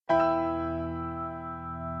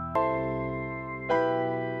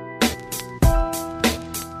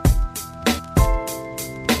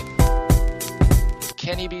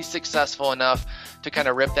can he be successful enough to kind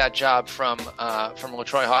of rip that job from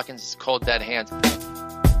LaTroy Hawkins' cold dead hands?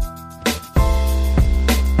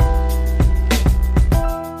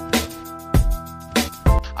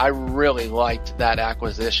 I really liked that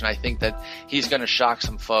acquisition. I think that he's going to shock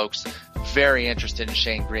some folks. Very interested in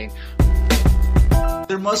Shane Green.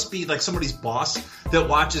 There must be like somebody's boss that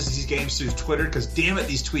watches these games through Twitter, because damn it,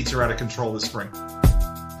 these tweets are out of control this spring.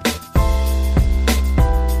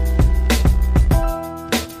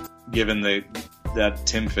 Given that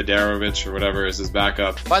Tim Fedorovich or whatever is his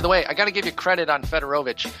backup. By the way, I got to give you credit on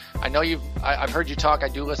Fedorovich. I know I've heard you talk. I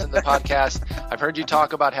do listen to the podcast. I've heard you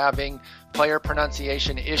talk about having player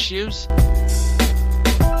pronunciation issues.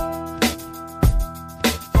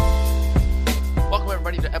 Welcome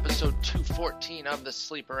everybody to episode 214 of the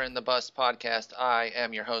Sleeper in the Bus podcast. I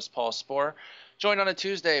am your host, Paul Sporer, joined on a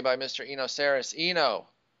Tuesday by Mr. Eno Sarris. Eno,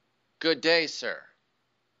 good day, sir.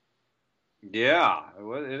 Yeah,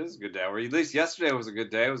 it is a good day. Or at least yesterday was a good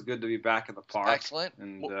day. It was good to be back in the park. Excellent.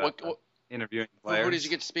 And interviewing players. Who did you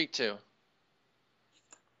get to speak to?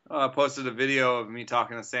 I posted a video of me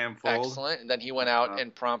talking to Sam Fold. Excellent. And then he went out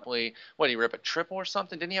and promptly, did he rip a triple or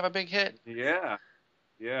something? Didn't he have a big hit? Yeah.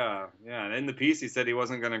 And in the piece, he said he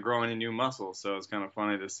wasn't going to grow any new muscle, so it's kind of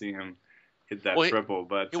funny to see him hit that triple.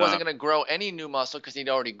 But he wasn't going to grow any new muscle because he'd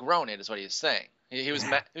already grown it, is what he was saying. He was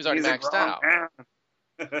already maxed out.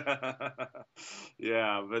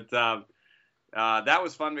 Yeah, but that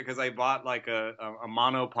was fun because I bought like a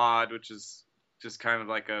monopod, which is just kind of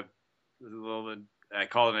like a little, I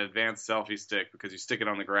call it an advanced selfie stick because you stick it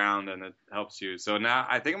on the ground and it helps you. So now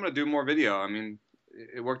I think I'm going to do more video. I mean,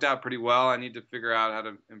 it worked out pretty well. I need to figure out how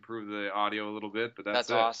to improve the audio a little bit, but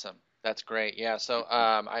that's awesome. That's great. Yeah. So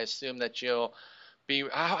I assume that you'll be.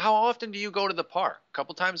 How often do you go to the park? A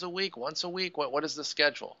couple times a week? Once a week? What is the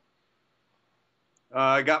schedule?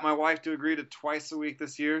 I got my wife to agree to twice a week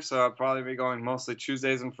this year, so I'll probably be going mostly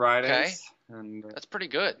Tuesdays and Fridays. Okay. And that's pretty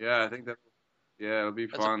good. Yeah, I think that. Yeah, it'll be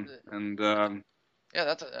fun.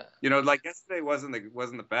 Like yesterday wasn't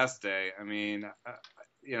the best day. I mean,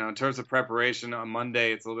 in terms of preparation, on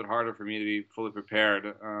Monday it's a little bit harder for me to be fully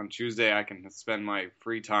prepared. On Tuesday, I can spend my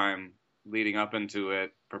free time leading up into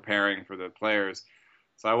it preparing for the players.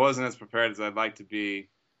 So I wasn't as prepared as I'd like to be.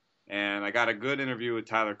 And I got a good interview with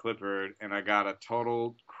Tyler Clippard, and I got a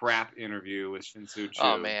total crap interview with Shin-Soo Choo.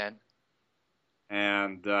 Oh, man.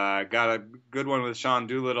 And got a good one with Sean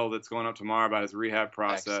Doolittle that's going up tomorrow about his rehab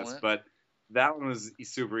process. Excellent. But that one was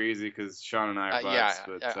super easy because Sean and I are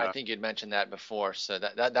buds. I think you'd mentioned that before, so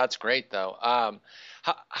that's great, though.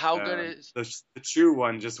 How good is... The Choo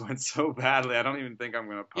one just went so badly, I don't even think I'm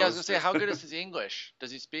going to post it. Yeah, I was going to say, how good is his English?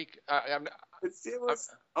 Does he speak... It was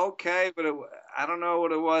okay, but I don't know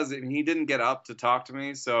what it was. And he didn't get up to talk to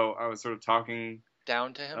me, so I was sort of talking...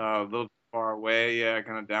 Down to him? A little far away, yeah,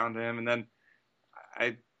 kind of down to him. And then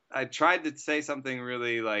I tried to say something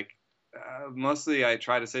really like... mostly I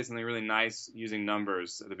try to say something really nice using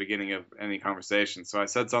numbers at the beginning of any conversation. So I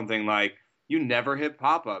said something like, you never hit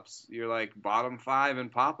pop-ups. You're like bottom 5 in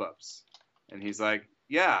pop-ups. And he's like,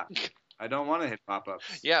 yeah, I don't want to hit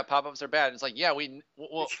pop-ups. Yeah, pop-ups are bad. It's like, yeah, I knew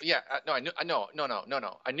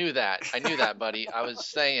that, buddy. I was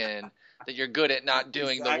saying that you're good at not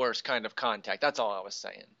doing the worst kind of contact. That's all I was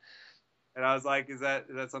saying. And I was like, is that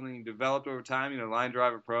something you developed over time, line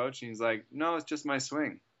drive approach? And he's like, no, it's just my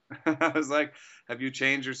swing. I was like, have you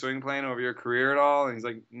changed your swing plan over your career at all? And he's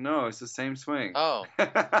like, no, it's the same swing. Oh,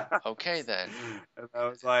 okay then. And I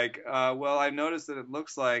was like, well, I noticed that it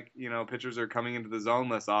looks like, pitchers are coming into the zone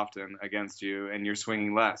less often against you and you're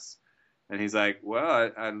swinging less. And he's like,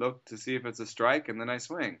 well, I look to see if it's a strike and then I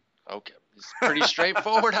swing. Okay. It's pretty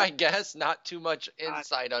straightforward, I guess. Not too much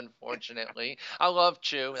insight, unfortunately. I love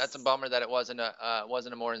Choo. That's a bummer that it wasn't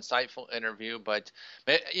a more insightful interview, but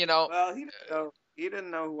Well, he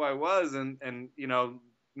didn't know who I was, and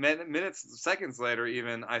seconds later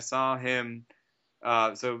even, I saw him.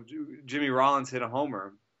 So Jimmy Rollins hit a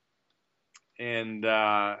homer, and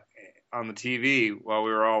on the TV while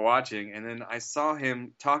we were all watching, and then I saw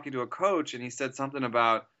him talking to a coach, and he said something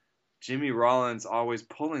about Jimmy Rollins always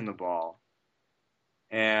pulling the ball,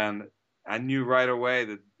 and I knew right away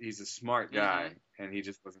that he's a smart guy, and he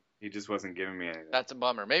just wasn't giving me anything. That's a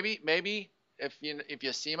bummer. Maybe. If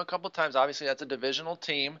you see him a couple times, obviously that's a divisional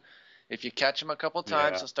team. If you catch him a couple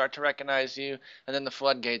times, he'll start to recognize you, and then the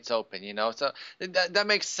floodgates open. So that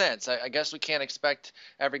makes sense. I guess we can't expect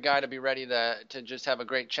every guy to be ready to just have a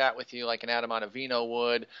great chat with you like an Adam Ottavino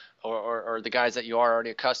would, or the guys that you are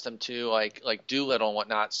already accustomed to, like Doolittle and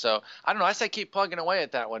whatnot. So I don't know. I say keep plugging away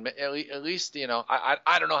at that one. At least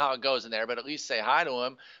I don't know how it goes in there, but at least say hi to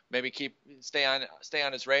him. Maybe stay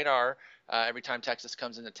on his radar every time Texas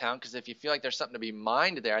comes into town. Because if you feel like there's something to be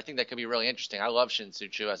mined there, I think that could be really interesting. I love Shin-Soo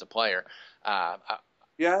Choo as a player.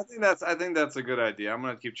 Yeah, I think that's a good idea. I'm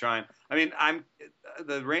gonna keep trying. I mean,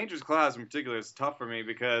 the Rangers class in particular is tough for me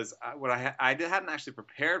because I hadn't actually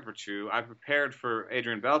prepared for Choo. I prepared for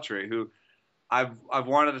Adrian Beltre, who I've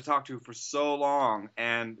wanted to talk to for so long,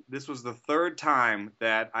 and this was the third time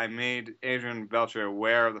that I made Adrian Beltre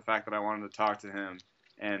aware of the fact that I wanted to talk to him,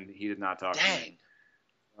 and he did not talk to me.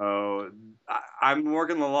 So I'm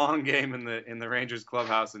working the long game in the Rangers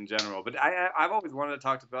clubhouse in general. But I've always wanted to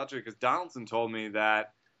talk to Beltre because Donaldson told me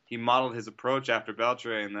that he modeled his approach after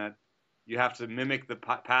Beltre, and that you have to mimic the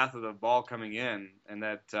path of the ball coming in, and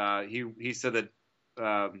that he said that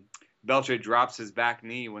Beltre drops his back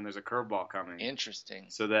knee when there's a curveball coming. Interesting.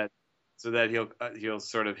 So that he'll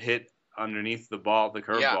sort of hit underneath the ball, the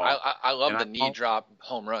curveball. Yeah, I love the knee drop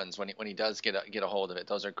home runs when he does get a hold of it.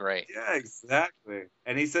 Those are great. Yeah, exactly.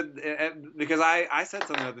 And he said, because I said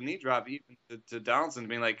something about the knee drop even to Donaldson,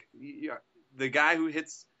 being like, the guy who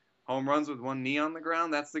hits home runs with one knee on the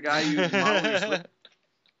ground, that's the guy you model your swing.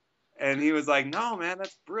 And he was like, no, man,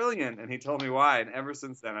 that's brilliant. And he told me why. And ever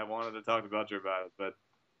since then, I wanted to talk to Beltre about it. But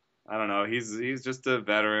I don't know. He's just a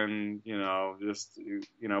veteran,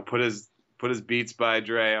 put his Beats by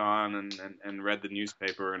Dre on and read the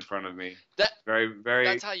newspaper in front of me. Very, very.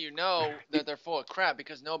 That's how you know that they're full of crap,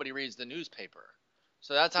 because nobody reads the newspaper.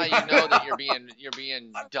 So that's how you know that you're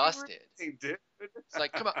being dusted. Dude. It's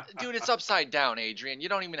like, come on, dude, it's upside down, Adrian. You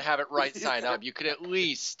don't even have it right side up. You could at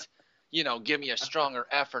least, give me a stronger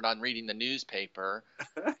effort on reading the newspaper.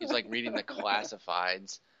 He's like reading the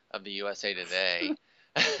classifieds of the USA Today.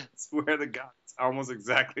 I swear to God, it's almost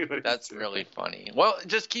exactly what That's really funny. Well,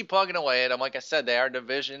 just keep plugging away at them. Like I said, they are a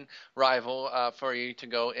division rival for you to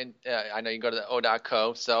go in. I know you go to the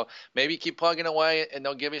O.co, so maybe keep plugging away, and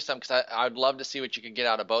they'll give you some, because I'd love to see what you can get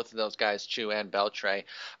out of both of those guys, Choo and Beltre.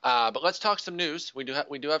 But let's talk some news. We do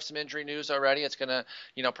have some injury news already. It's gonna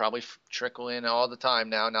probably trickle in all the time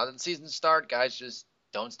now. Now that the season's start, guys just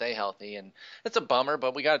don't stay healthy, and it's a bummer,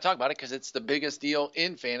 but we got to talk about it because it's the biggest deal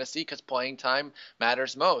in fantasy, because playing time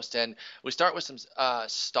matters most. And we start with some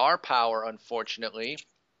star power, unfortunately.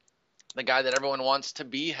 The guy that everyone wants to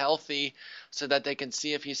be healthy so that they can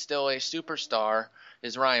see if he's still a superstar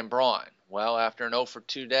is Ryan Braun. Well, after an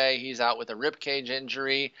 0-for-2 day, he's out with a ribcage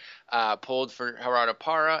injury, pulled for Gerardo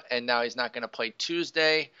Parra, and now he's not going to play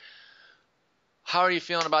Tuesday. How are you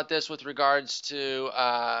feeling about this with regards to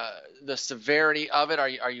the severity of it?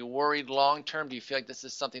 Are you worried long term? Do you feel like this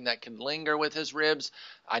is something that can linger with his ribs?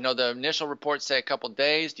 I know the initial reports say a couple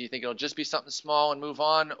days. Do you think it'll just be something small and move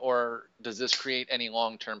on, or does this create any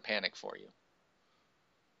long term panic for you?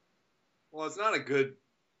 Well, it's not a good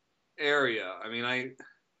area. I mean,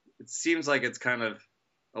 it seems like it's kind of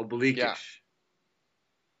oblique-ish.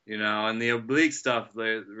 Yeah. And the oblique stuff,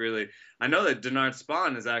 I know that Denard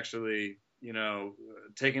Spahn is actually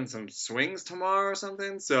taking some swings tomorrow or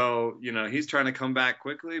something. So, he's trying to come back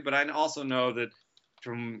quickly. But I also know that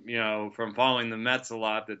from following the Mets a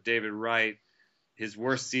lot, that David Wright, his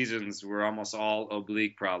worst seasons were almost all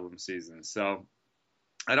oblique problem seasons. So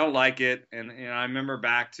I don't like it. And, I remember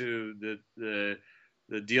back to the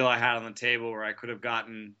deal I had on the table where I could have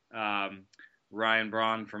gotten Ryan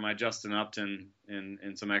Braun for my Justin Upton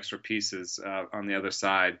in some extra pieces on the other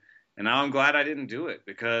side. And now I'm glad I didn't do it,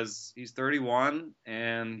 because he's 31,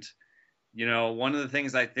 and one of the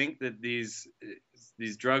things I think that these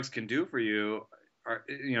drugs can do for you are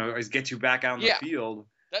is get you back out in the field.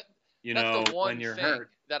 That's the one when you're thing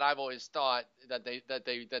hurt. That I've always thought that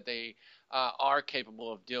they are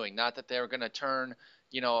capable of doing. Not that they're going to turn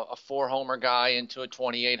a 4-homer guy into a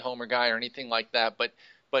 28-homer guy or anything like that, but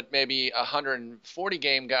maybe a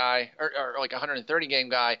 140-game guy or like a 130-game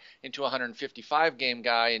guy into a 155-game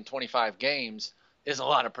guy in 25 games is a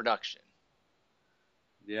lot of production.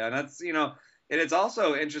 Yeah, and that's, and it's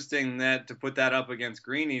also interesting that to put that up against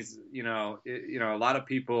greenies, a lot of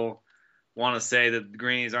people want to say that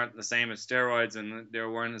greenies aren't the same as steroids and there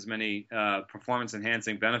weren't as many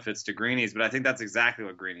performance-enhancing benefits to greenies, but I think that's exactly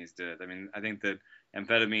what greenies did. I mean, I think that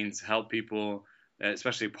amphetamines help people,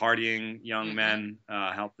 especially partying young men,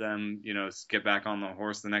 help them, get back on the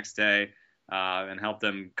horse the next day, and help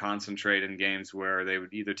them concentrate in games where they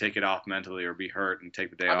would either take it off mentally or be hurt and take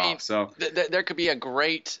the day off. So there could be a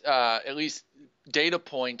great, at least data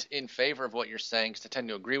point in favor of what you're saying, because I tend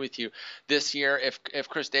to agree with you. This year, if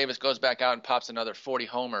Chris Davis goes back out and pops another 40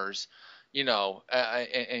 homers,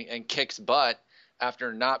 and kicks butt,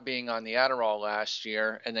 after not being on the Adderall last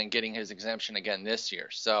year and then getting his exemption again this year.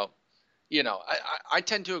 So, I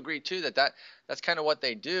tend to agree too that's kind of what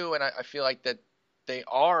they do, and I feel like that they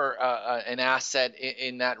are an asset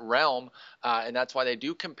in that realm, and that's why they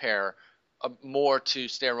do compare more to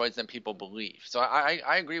steroids than people believe. So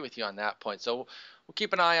I agree with you on that point. So we'll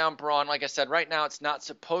keep an eye on Braun. Like I said, right now it's not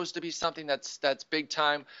supposed to be something that's big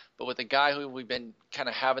time, but with a guy who we've been kind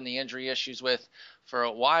of having the injury issues with for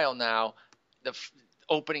a while now, the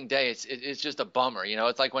opening day it's just a bummer.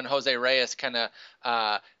 It's like when Jose Reyes kind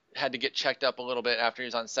of had to get checked up a little bit after he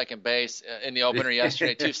was on second base in the opener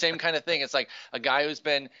yesterday too. Same kind of thing. It's like a guy who's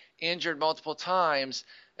been injured multiple times,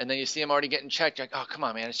 and then you see him already getting checked. You're like, oh, come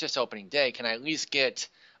on, man, it's just opening day. Can I at least get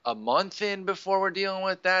a month in before we're dealing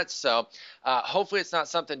with that? So hopefully it's not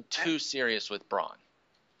something too serious with Braun.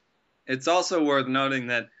 It's also worth noting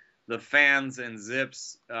that the fans and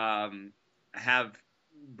Zips have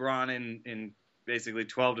Braun in basically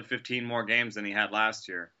 12 to 15 more games than he had last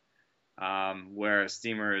year. Where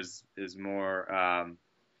Steamer is more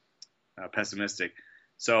pessimistic.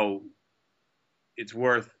 So it's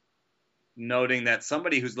worth noting that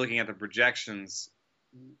somebody who's looking at the projections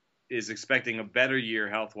is expecting a better year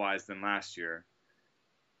health-wise than last year,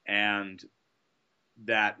 and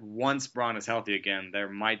that once Braun is healthy again, there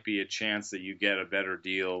might be a chance that you get a better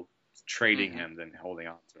deal trading him than holding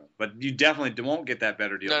on to him. But you definitely won't get that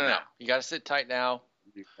better deal now. No. You got to sit tight now.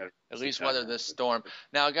 At least weather this storm.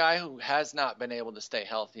 Now, a guy who has not been able to stay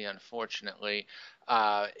healthy, unfortunately,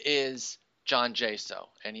 is John Jaso.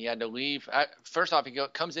 And he had to leave. First off, he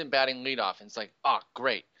comes in batting leadoff, and it's like, oh,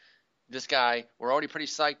 great. This guy, we're already pretty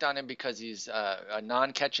psyched on him because he's a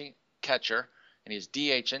non-catching catcher, and he's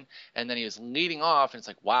DHing. And then he was leading off, and it's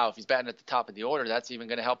like, wow, if he's batting at the top of the order, that's even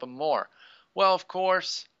going to help him more. Well, of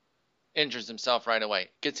course, injures himself right away.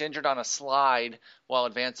 Gets injured on a slide while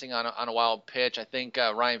advancing on a wild pitch. I think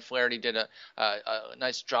Ryan Flaherty did a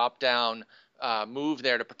nice drop down move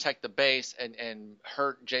there to protect the base and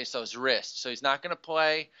hurt Jaso's wrist. So he's not going to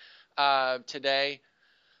play today,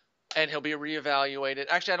 and he'll be reevaluated.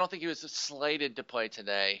 Actually, I don't think he was slated to play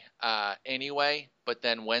today anyway, but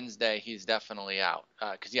then Wednesday he's definitely out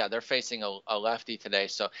because, they're facing a lefty today,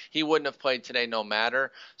 so he wouldn't have played today no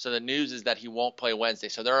matter. So the news is that he won't play Wednesday.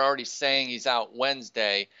 So they're already saying he's out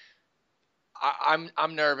Wednesday.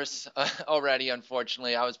 I'm nervous already,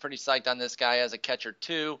 unfortunately. I was pretty psyched on this guy as a catcher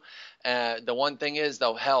too. The one thing is,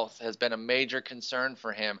 though, health has been a major concern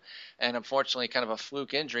for him, and unfortunately kind of a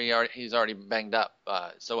fluke injury. He's already banged up.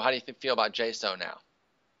 So how do you feel about Jaso now?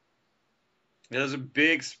 There's a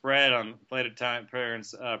big spread on plate time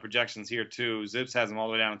appearance projections here too. Zips has him all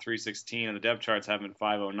the way down to 316, and the depth charts have him at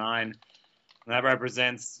 509. And that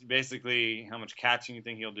represents basically how much catching you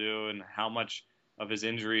think he'll do and how much of his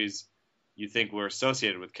injuries you think were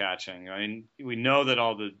associated with catching. I mean, we know that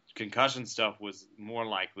all the concussion stuff was more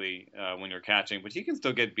likely when you're catching, but he can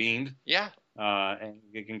still get beamed. Yeah. And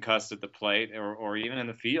get concussed at the plate or even in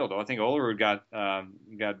the field. I think Olerud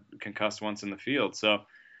got concussed once in the field. So,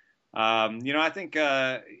 I think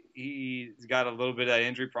he's got a little bit of that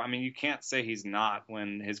injury problem. I mean, you can't say he's not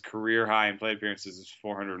when his career high in plate appearances is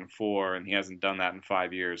 404, and he hasn't done that in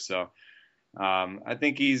 5 years. So, I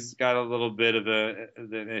think he's got a little bit of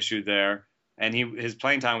an issue there, and his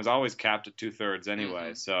playing time was always capped at 2/3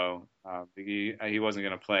 anyway. So he wasn't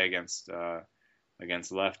going to play against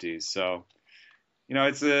lefties. So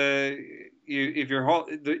it's if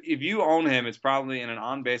you own him, it's probably in an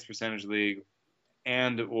on base percentage league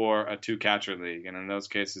and or a 2-catcher league, and in those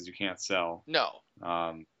cases you can't sell. No.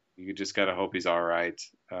 You just got to hope he's all right.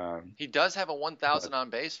 He does have a 1,000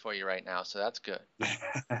 on base for you right now, so that's good.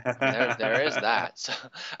 there is that. So,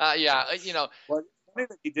 Well, it's funny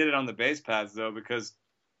that he did it on the base paths, though, because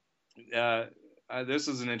this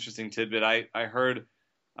was an interesting tidbit. I heard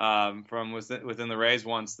from within the Rays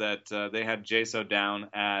once that they had Jaso down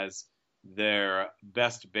as their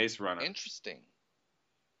best base runner. Interesting.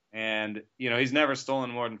 And, he's never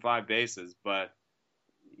stolen more than 5 bases, but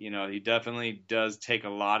he definitely does take a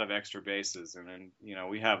lot of extra bases, and then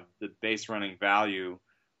we have the base running value,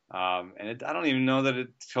 and I don't even know that it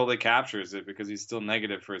totally captures it because he's still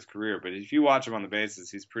negative for his career. But if you watch him on the bases,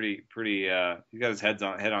 he's pretty. He's got his head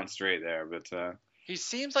on straight there. But he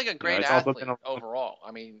seems like a great athlete overall.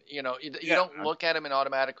 I mean, you don't look at him and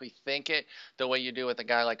automatically think it the way you do with a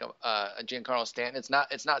guy like a Giancarlo Stanton.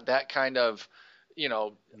 It's not that kind of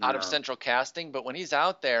out of central casting, but when he's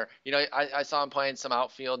out there, I saw him playing some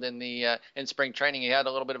outfield in spring training. He had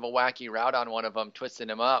a little bit of a wacky route on one of them, twisting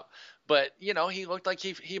him up, but he looked like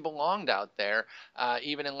he belonged out there,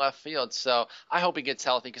 even in left field. So I hope he gets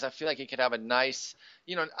healthy because I feel like he could have a nice,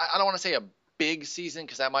 I don't want to say a big season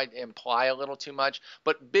because that might imply a little too much,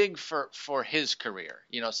 but big for his career.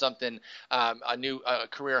 Something a new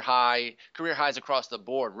career highs across the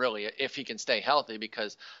board, really, if he can stay healthy,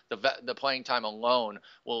 because the playing time alone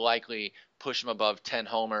will likely push him above 10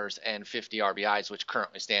 homers and 50 RBIs, which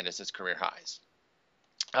currently stand as his career highs.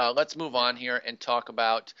 Let's move on here and talk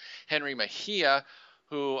about Henry Mejia,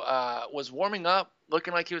 who was warming up,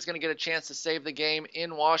 looking like he was going to get a chance to save the game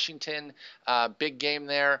in Washington. Big game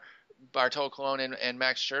there. Bartolo Colon and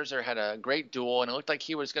Max Scherzer had a great duel, and it looked like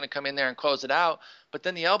he was going to come in there and close it out. But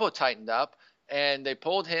then the elbow tightened up, and they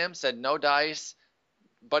pulled him, said no dice.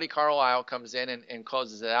 Buddy Carlisle comes in and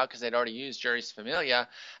closes it out because they'd already used Jeurys Familia.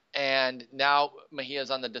 And now Mejia's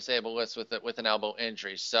on the disabled list with an elbow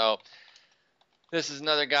injury. So this is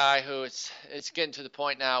another guy who it's getting to the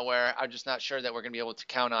point now where I'm just not sure that we're going to be able to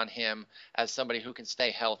count on him as somebody who can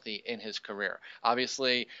stay healthy in his career.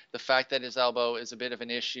 Obviously, the fact that his elbow is a bit of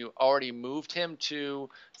an issue already moved him to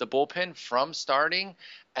the bullpen from starting,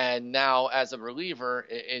 and now as a reliever,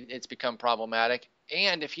 it's become problematic.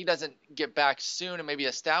 And if he doesn't get back soon and maybe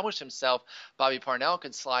establish himself, Bobby Parnell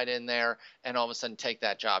could slide in there and all of a sudden take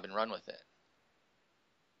that job and run with it.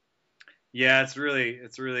 Yeah, it's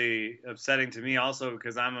really upsetting to me also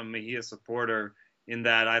because I'm a Mejia supporter in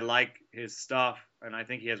that I like his stuff and I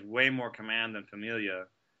think he has way more command than Familia.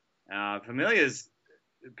 Familia's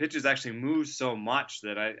pitches actually move so much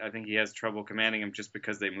that I think he has trouble commanding them just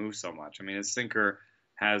because they move so much. I mean, his sinker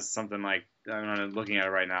has something like, I'm not looking at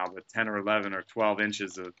it right now, but 10 or 11 or 12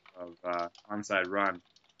 inches of onside run.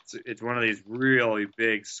 It's one of these really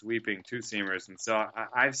big sweeping two-seamers, and so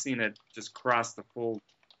I've seen it just cross the full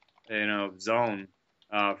zone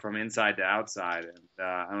from inside to outside, and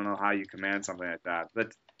I don't know how you command something like that.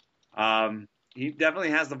 But he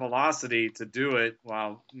definitely has the velocity to do it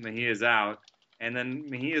while Mejia's out, and then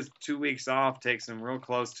Mejia's 2 weeks off takes him real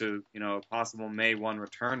close to a possible May 1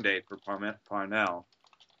 return date for Parnell.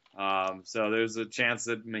 So there's a chance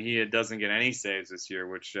that Mejia doesn't get any saves this year,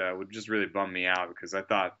 which would just really bum me out because I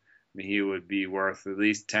thought Mejia would be worth at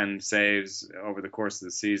least 10 saves over the course of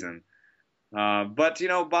the season. But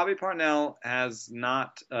Bobby Parnell has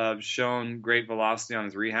not shown great velocity on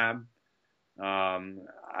his rehab.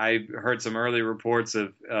 I heard some early reports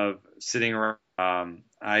of sitting around.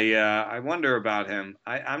 I wonder about him.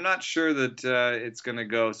 I'm not sure that it's going to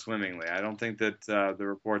go swimmingly. I don't think that the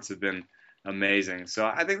reports have been amazing. So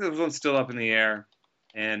I think this one's still up in the air,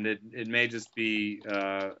 and it may just be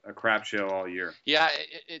a crap show all year. Yeah,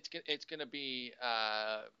 it's going to be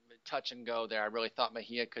touch and go there. I really thought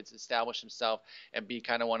Mejia could establish himself and be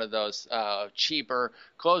kind of one of those cheaper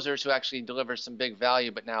closers who actually delivers some big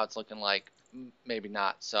value, but now it's looking like maybe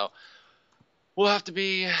not. So we'll have to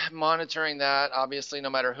be monitoring that. Obviously, no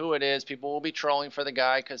matter who it is, people will be trolling for the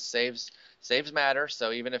guy because saves matter.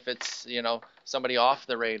 So even if it's somebody off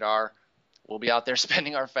the radar, we'll be out there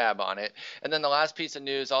spending our fab on it. And then the last piece of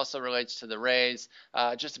news also relates to the Rays.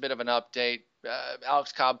 Just a bit of an update.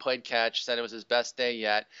 Alex Cobb played catch, said it was his best day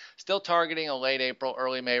yet. Still targeting a late April,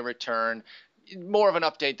 early May return. More of an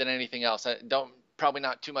update than anything else. Probably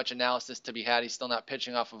not too much analysis to be had. He's still not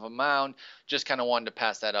pitching off of a mound. Just kind of wanted to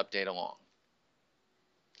pass that update along.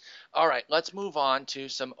 All right, let's move on to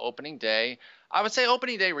some opening day. I would say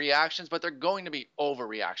opening day reactions, but they're going to be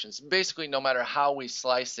overreactions. Basically, no matter how we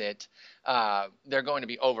slice it, they're going to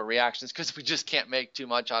be overreactions because we just can't make too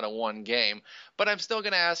much out of one game. But I'm still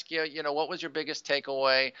going to ask you, what was your biggest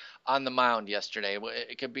takeaway on the mound yesterday?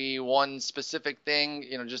 It could be one specific thing,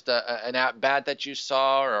 just an at-bat that you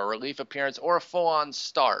saw or a relief appearance or a full-on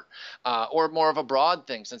start or more of a broad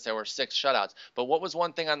thing since there were 6 shutouts. But what was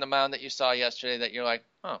one thing on the mound that you saw yesterday that you're like,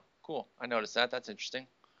 oh, cool, I noticed that. That's interesting.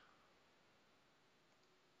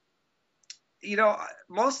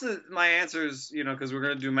 Most of my answers, because we're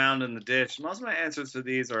going to do mound in the ditch, most of my answers to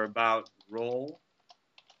these are about role.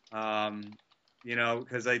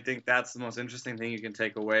 Because I think that's the most interesting thing you can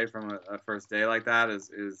take away from a first day like that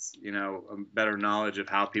is a better knowledge of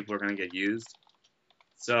how people are going to get used.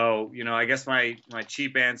 So, I guess my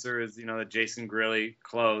cheap answer is, that Jason Grilli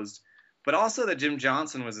closed, but also that Jim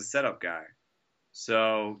Johnson was a setup guy.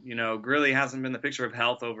 So, Grilli hasn't been the picture of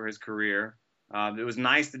health over his career. It was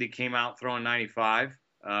nice that he came out throwing 95.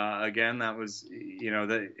 Again, that was,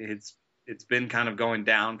 it's been kind of going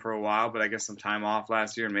down for a while, but I guess some time off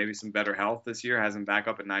last year and maybe some better health this year has him back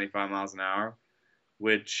up at 95 miles an hour,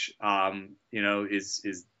 which,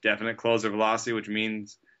 is definite closer velocity, which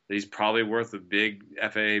means that he's probably worth a big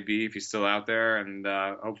FAAB if he's still out there, and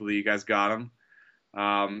hopefully you guys got him.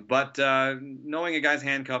 But knowing a guy's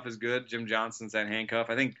handcuff is good. Jim Johnson's that handcuff.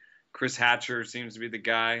 I think Chris Hatcher seems to be the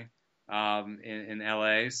guy in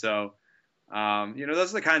LA. So,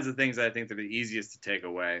 Those are the kinds of things that I think that are the easiest to take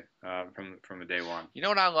away from a day one. You know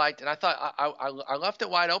what I liked, and I thought I left it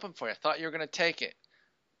wide open for you. I thought you were going to take it,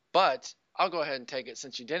 but I'll go ahead and take it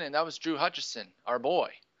since you didn't. That was Drew Hutchison, our boy.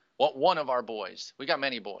 Well, one of our boys. We got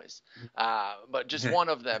many boys, but just one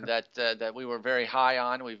of them that we were very high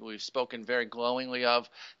on. We've spoken very glowingly of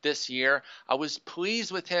this year. I was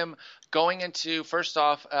pleased with him going into, first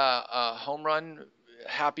off, a home run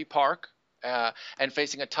happy park. And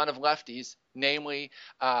facing a ton of lefties, namely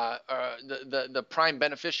the prime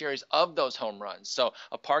beneficiaries of those home runs. So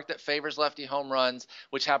a park that favors lefty home runs,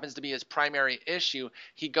 which happens to be his primary issue,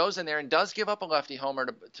 he goes in there and does give up a lefty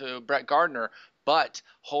homer to Brett Gardner, but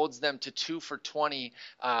holds them to 2 for 20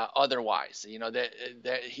 otherwise.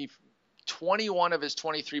 21 of his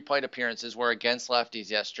 23 plate appearances were against lefties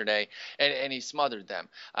yesterday, and he smothered them.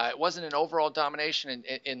 It wasn't an overall domination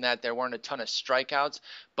in that there weren't a ton of strikeouts,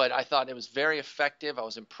 but I thought it was very effective. I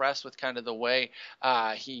was impressed with kind of the way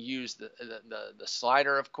he used the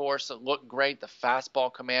slider, of course. It looked great. The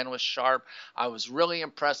fastball command was sharp. I was really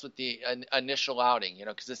impressed with the initial outing,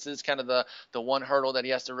 because this is kind of the one hurdle that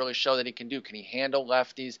he has to really show that he can do. Can he handle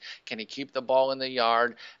lefties? Can he keep the ball in the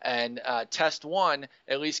yard? And test one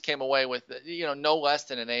at least came away with no less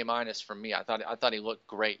than an A- from me. I thought he looked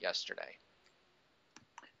great yesterday.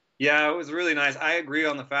 Yeah, it was really nice. I agree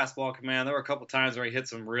on the fastball command. There were a couple times where he hit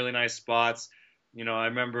some really nice spots. I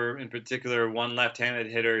remember in particular one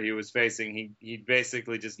left-handed hitter he was facing. He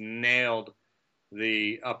basically just nailed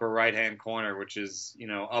the upper right-hand corner, which is,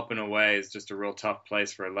 up and away is just a real tough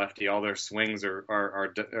place for a lefty. All their swings are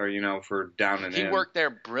for down and in. He worked there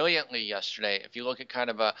brilliantly yesterday. If you look at kind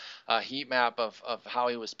of a heat map of how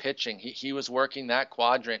he was pitching, he was working that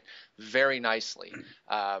quadrant very nicely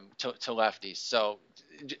to lefties. So,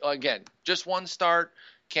 again, just one start.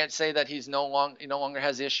 Can't say that he no longer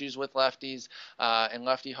has issues with lefties and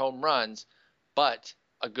lefty home runs, but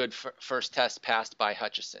a good first test passed by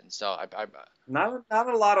Hutchison. So I not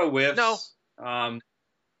a lot of whiffs. No.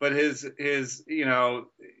 But his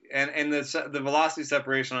and the velocity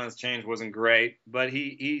separation on his change wasn't great, but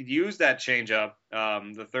he used that changeup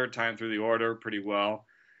the third time through the order pretty well,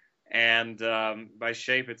 and by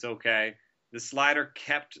shape it's okay. The slider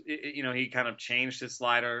kept, he kind of changed his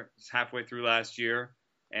slider halfway through last year,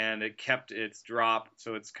 and it kept its drop,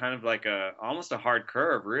 so it's kind of like almost a hard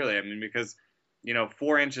curve, really. I mean, because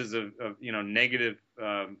 4 inches of negative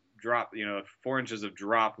drop, 4 inches of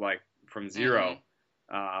drop like from zero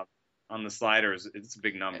on the sliders, it's a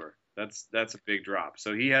big number. That's a big drop.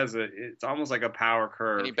 So he has it's almost like a power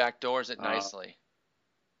curve. And he backdoors it nicely.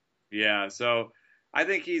 Yeah. So I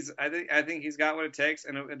think he's got what it takes,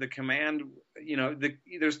 and the command.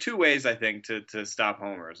 There's two ways I think to stop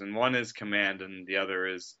homers, and one is command, and the other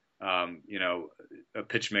is a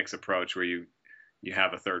pitch mix approach where you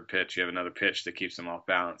have a third pitch, you have another pitch that keeps them off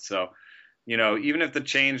balance. So, even if the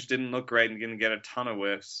change didn't look great and didn't get a ton of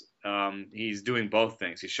whiffs, he's doing both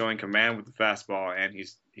things. He's showing command with the fastball, and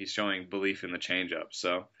he's showing belief in the changeup.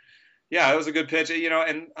 So, yeah, it was a good pitch.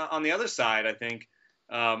 And on the other side, I think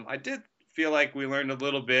I did feel like we learned a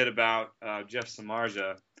little bit about Jeff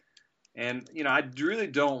Samardzija. And, I really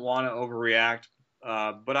don't want to overreact,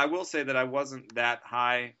 but I will say that I wasn't that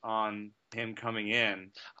high on him coming in.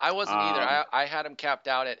 I wasn't either. I had him capped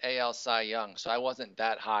out at AL Cy Young, so I wasn't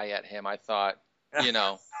that high at him. I thought,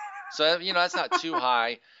 so that's not too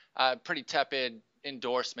high. Pretty tepid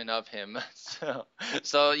endorsement of him.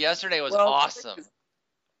 So yesterday was awesome.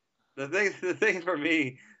 The thing for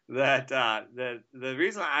me that the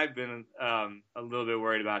reason I've been a little bit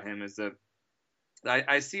worried about him is that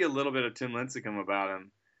I see a little bit of Tim Lincecum about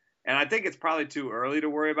him. And I think it's probably too early to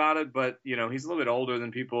worry about it, but, he's a little bit older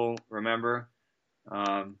than people remember.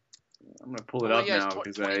 I'm going to pull it up now.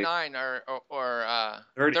 29 or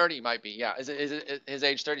 30 might be. Yeah. Is it his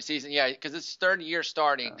age 30 season? Yeah, because it's third year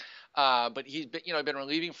starting. Yeah. But he's been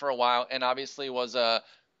relieving for a while, and obviously was a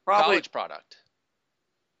college product.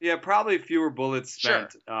 Yeah, probably fewer bullets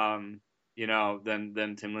spent, sure.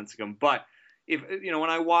 Than Tim Lincecum. But if when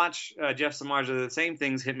I watch Jeff Samardzija, the same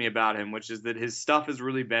things hit me about him, which is that his stuff is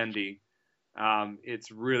really bendy.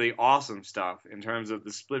 It's really awesome stuff in terms of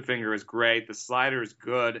the split finger is great, the slider is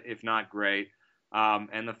good, if not great,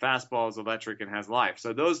 and the fastball is electric and has life.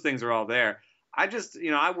 So those things are all there. I just,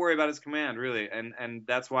 I worry about his command really, and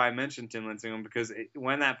that's why I mentioned Tim Lincecum, because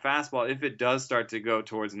when that fastball, if it does start to go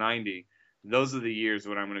towards 90, those are the years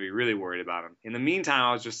when I'm going to be really worried about him. In the meantime,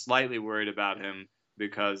 I was just slightly worried about him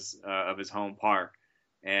because of his home park.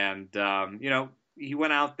 And, he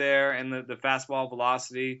went out there and the fastball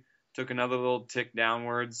velocity took another little tick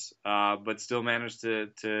downwards, but still managed to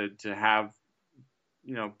have,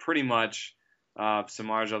 pretty much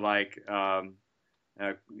Samardzija-like,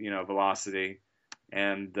 velocity.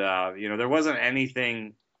 And, there wasn't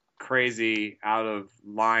anything crazy out of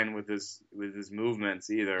line with his movements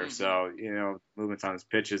either. Mhm. So, movements on his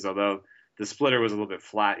pitches, although the splitter was a little bit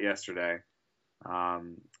flat yesterday.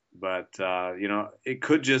 But it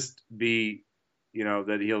could just be,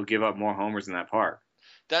 that he'll give up more homers in that park.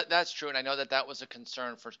 That's true, and I know that was a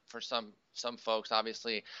concern for some folks.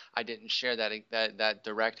 Obviously, I didn't share that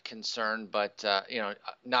direct concern, but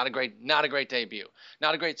not a great debut,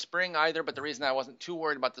 not a great spring either. But the reason I wasn't too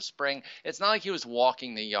worried about the spring, it's not like he was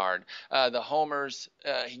walking the yard. The homers,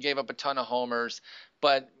 he gave up a ton of homers,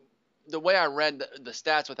 but the way I read the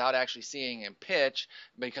stats without actually seeing him pitch,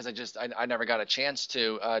 because I never got a chance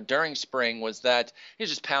to during spring, was that he's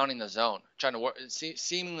just pounding the zone, trying to work,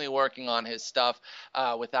 seemingly working on his stuff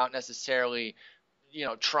without necessarily,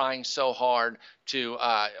 trying so hard to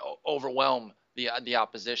overwhelm the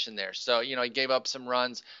opposition there. So he gave up some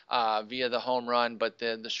runs via the home run, but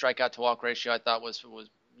the strikeout to walk ratio I thought was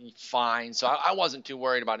fine. So I wasn't too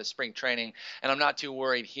worried about his spring training, and I'm not too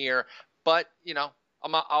worried here. But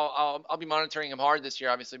I'll be monitoring him hard this year,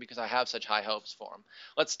 obviously, because I have such high hopes for him.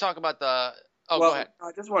 Let's talk about go ahead.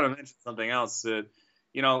 I just want to mention something else. That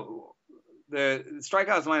the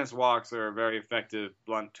strikeouts minus walks are a very effective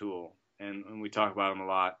blunt tool, and we talk about them a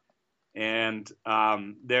lot. And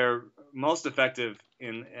they're most effective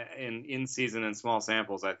in season and small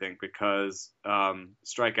samples, I think, because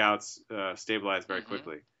strikeouts stabilize very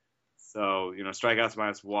quickly. So, strikeouts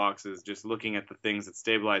minus walks is just looking at the things that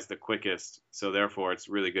stabilize the quickest. So, therefore, it's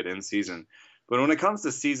really good in season. But when it comes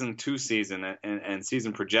to season to season and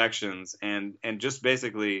season projections and just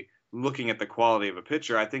basically looking at the quality of a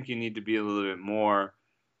pitcher, I think you need to be a little bit more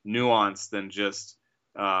nuanced than just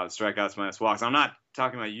strikeouts minus walks. I'm not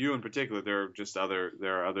talking about you in particular. There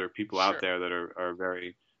are other people out there that are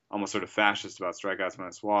very almost sort of fascist about strikeouts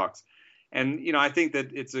minus walks. And, I think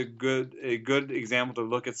that it's a good example to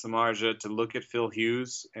look at Samardzija, to look at Phil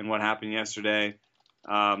Hughes and what happened yesterday,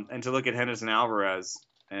 and to look at Henderson Alvarez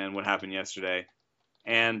and what happened yesterday.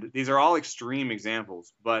 And these are all extreme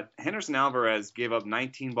examples, but Henderson Alvarez gave up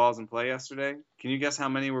 19 balls in play yesterday. Can you guess how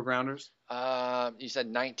many were grounders? You said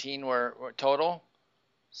 19 were total?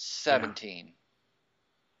 17.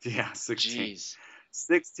 Yeah, 16. Jeez.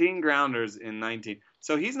 16 grounders in 19.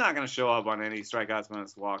 So he's not going to show up on any strikeouts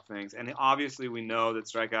minus walk things. And obviously we know that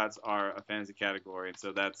strikeouts are a fantasy category, and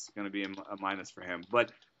so that's going to be a minus for him.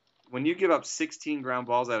 But when you give up 16 ground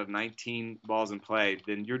balls out of 19 balls in play,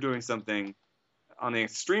 then you're doing something on the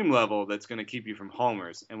extreme level that's going to keep you from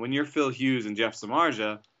homers. And when you're Phil Hughes and Jeff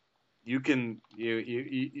Samardzija, you can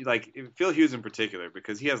you like Phil Hughes in particular,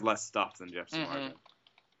 because he has less stuff than Jeff Samardzija.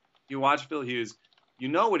 You watch Phil Hughes, you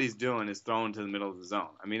know what he's doing is throwing to the middle of the zone.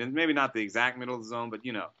 I mean, maybe not the exact middle of the zone, but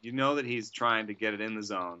you know that he's trying to get it in the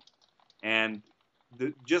zone. And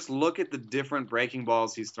just look at the different breaking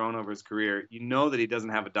balls he's thrown over his career. You know that he doesn't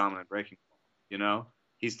have a dominant breaking ball.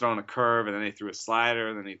 He's thrown a curve, and then he threw a slider,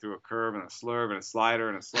 and then he threw a curve and a slurve and a slider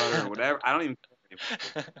and a slutter or whatever. I don't even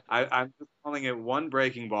care anymore. I'm just calling it one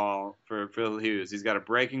breaking ball for Phil Hughes. He's got a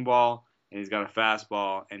breaking ball, and he's got a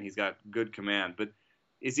fastball, and he's got good command. But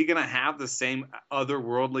is he going to have the same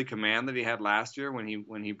otherworldly command that he had last year when he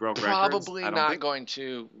broke records? Probably not going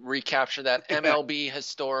to recapture that MLB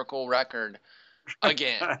historical record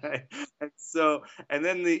again. And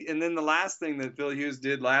then the last thing that Phil Hughes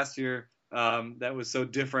did last year that was so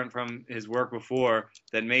different from his work before,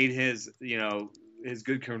 that made his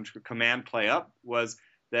good command play up, was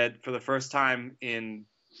that for the first time in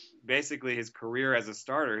basically his career as a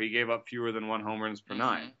starter, he gave up fewer than 1 home runs per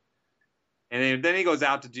 9. And then he goes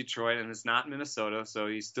out to Detroit, and it's not Minnesota, so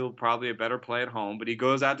he's still probably a better play at home. But he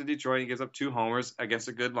goes out to Detroit, and he gives up 2 homers against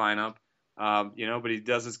a good lineup, but he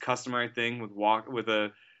does his customary thing with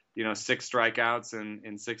 6 strikeouts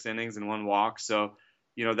in 6 innings and 1 walk. So,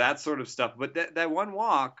 that sort of stuff. But that 1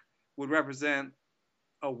 walk would represent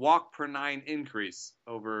a walk per 9 increase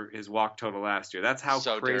over his walk total last year. That's how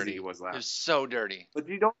crazy he was last year. It was so dirty. But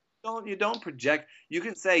you don't project. You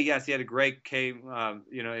can say, yes, he had a great K minus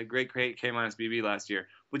BB last year,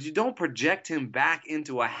 but you don't project him back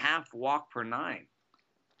into a half walk per 9.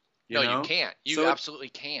 You can't. You absolutely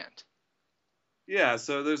can't. Yeah,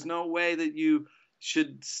 so there's no way that you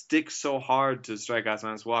should stick so hard to strikeouts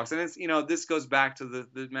minus walks. And it's this goes back to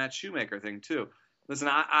the Matt Shoemaker thing too. Listen,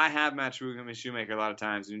 I have Matt Shoemaker a lot of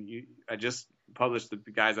times, and I just published the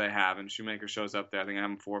guys I have, and Shoemaker shows up there. I think I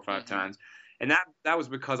have him 4 or 5 times. And that was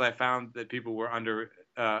because I found that people were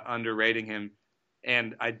underrating him,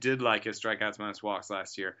 and I did like his strikeouts minus walks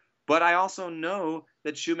last year. But I also know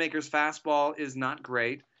that Shoemaker's fastball is not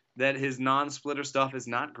great, that his non-splitter stuff is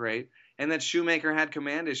not great, and that Shoemaker had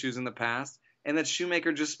command issues in the past, and that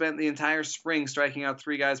Shoemaker just spent the entire spring striking out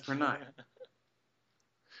 3 guys per night.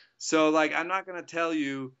 So, like, I'm not going to tell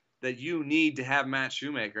you that you need to have Matt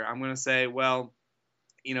Shoemaker. I'm going to say, well,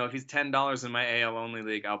 you know, if he's $10 in my AL only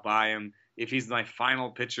league, I'll buy him. If he's my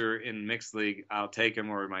final pitcher in mixed league, I'll take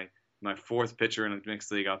him, or my fourth pitcher in a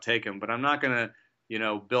mixed league, I'll take him. But I'm not going to, you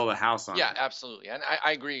know, build a house on it. Yeah, absolutely. And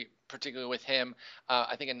I agree, particularly with him.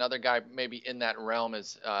 I think another guy maybe in that realm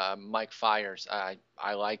is Mike Fiers.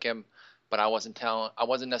 I like him, but I wasn't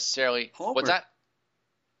necessarily. Homer. What's that?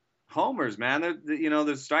 Homers, man. You know,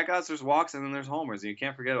 there's strikeouts, there's walks, and then there's homers. And you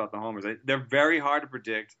can't forget about the homers. They're very hard to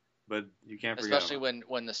predict, but you can't forget. Especially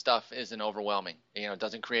when the stuff isn't overwhelming. You know, it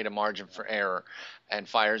doesn't create a margin for error. And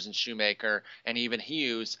Fiers and Shoemaker and even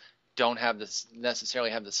Hughes don't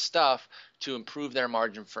necessarily have the stuff to improve their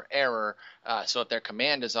margin for error. So if their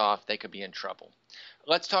command is off, they could be in trouble.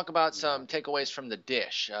 Let's talk about some takeaways from the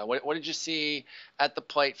dish. What did you see at the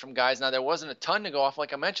plate from guys? Now, there wasn't a ton to go off,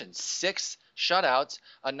 like I mentioned. 6 shutouts,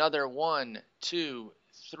 another 1, 2,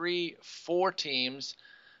 3, 4 teams,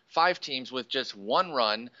 5 teams with just 1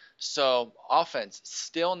 run. So offense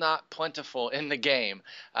still not plentiful in the game.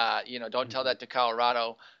 You know, don't tell that to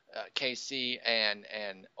Colorado, KC, and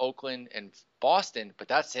Oakland and Boston, but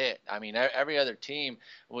that's it. I mean, every other team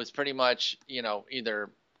was pretty much, you know, either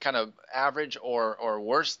kind of average or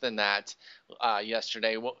worse than that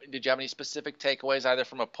yesterday. Did you have any specific takeaways either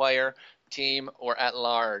from a player, team, or at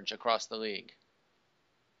large across the league?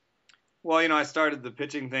 Well, you know, I started the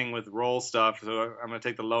pitching thing with role stuff, so I'm going to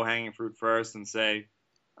take the low-hanging fruit first and say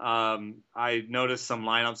I noticed some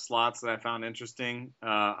lineup slots that I found interesting.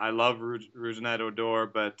 I love Rougned Odor,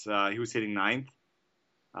 but he was hitting 9th,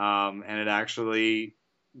 and it actually,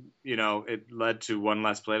 you know, it led to 1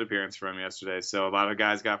 less plate appearance for him yesterday. So a lot of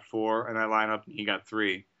guys got 4 in that lineup, and he got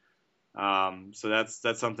 3. So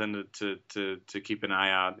that's something to keep an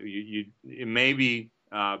eye out. It may be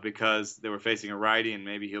because they were facing a righty, and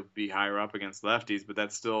maybe he'll be higher up against lefties, but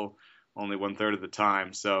that's still only 1/3 of the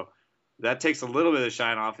time. So that takes a little bit of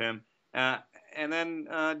shine off him. And then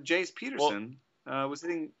Jace Peterson was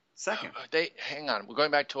hitting 2nd. Hang on. We're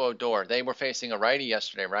going back to Odor. They were facing a righty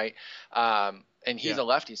yesterday, right? And he's a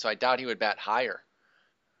lefty, so I doubt he would bat higher.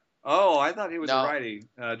 Oh, I thought he was a righty.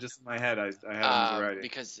 Just in my head, I had him as a righty.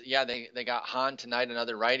 Because, they got Hahn tonight,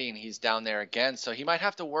 another righty, and he's down there again. So he might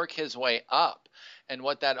have to work his way up. And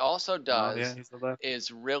what that also does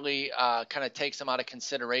is really kind of takes him out of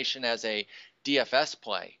consideration as a DFS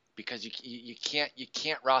play, because you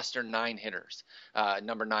can't roster 9 hitters,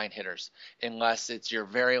 number 9 hitters, unless it's your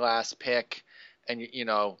very last pick, and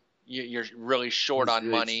you're really short on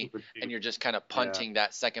money, and you're just kind of punting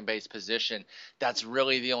that second base position. That's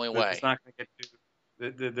really the only way. It's not going to get you.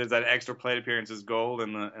 There's that extra plate appearances gold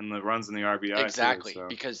and the runs in the RBI. Exactly, too, so.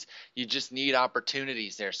 Because you just need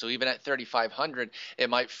opportunities there. So even at 3,500, it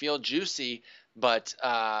might feel juicy, but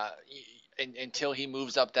until he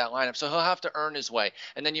moves up that lineup. So he'll have to earn his way.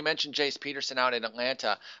 And then you mentioned Jace Peterson out in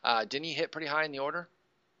Atlanta. Didn't he hit pretty high in the order?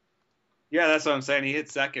 Yeah, that's what I'm saying. He hit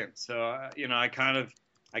 2nd. So, I kind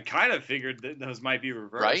of figured that those might be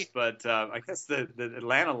reversed. Right? But I guess the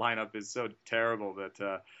Atlanta lineup is so terrible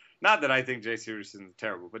that not that I think Jace Peterson is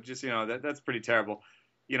terrible, but just, that's pretty terrible.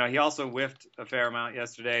 He also whiffed a fair amount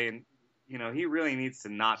yesterday, and, he really needs to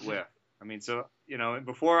not whiff. I mean, so,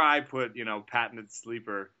 before I put, patented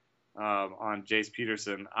sleeper on Jace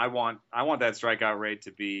Peterson, I want that strikeout rate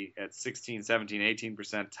to be at 16, 17,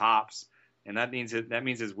 18% tops, and that means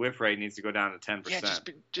his whiff rate needs to go down to 10%.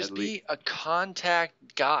 Yeah, just be a contact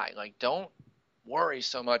guy. Like, don't worry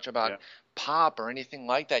so much about pop or anything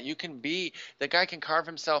like that. The guy can carve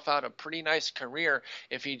himself out a pretty nice career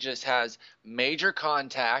if he just has major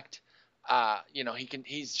contact.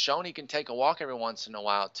 He's shown he can take a walk every once in a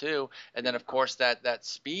while too, and then of course that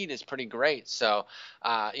speed is pretty great. So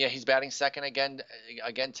he's batting 2nd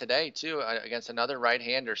again today too, against another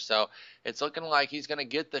right-hander. So it's looking like he's going to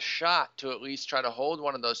get the shot to at least try to hold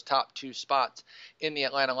one of those top 2 spots in the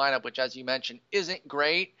Atlanta lineup, which, as you mentioned, isn't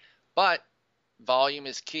great, but volume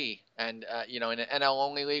is key. And in an NL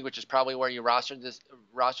only league, which is probably where you rostered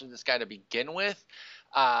this guy to begin with,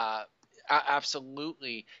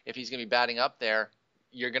 absolutely, if he's going to be batting up there,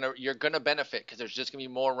 you're gonna benefit, because there's just going to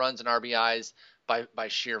be more runs and RBIs by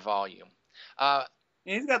sheer volume.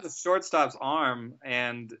 He's got the shortstop's arm,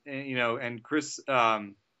 and Chris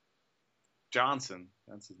Johnson,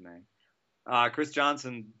 that's his name. Chris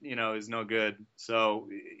Johnson, is no good. So,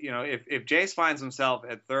 if Jace finds himself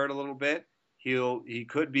at 3rd a little bit, he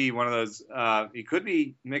could be one of those. He could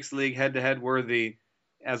be mixed league head-to-head worthy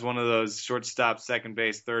as one of those shortstop, second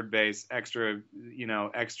base, third base, extra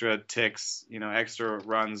ticks, extra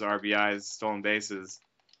runs, RBIs, stolen bases,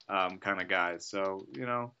 kind of guys. So,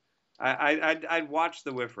 I'd watch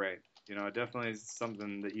the whiff rate. It definitely is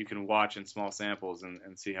something that you can watch in small samples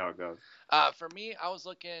and see how it goes. For me, I was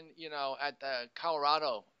looking, at the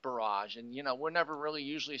Colorado barrage, and we're never really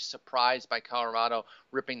usually surprised by Colorado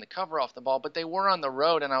ripping the cover off the ball, but they were on the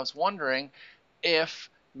road, and I was wondering if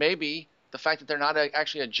maybe the fact that they're not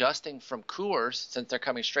actually adjusting from Coors, since they're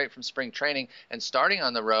coming straight from spring training and starting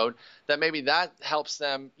on the road, that maybe that helps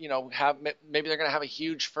them, maybe they're going to have a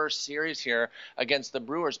huge first series here against the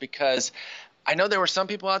Brewers, because I know there were some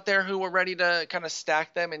people out there who were ready to kind of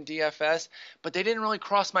stack them in DFS, but they didn't really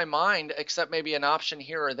cross my mind except maybe an option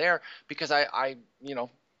here or there, because I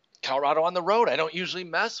Colorado on the road, I don't usually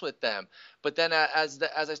mess with them. But then as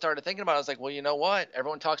I started thinking about it, I was like, well, you know what?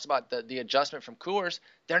 Everyone talks about the adjustment from Coors.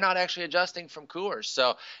 They're not actually adjusting from Coors.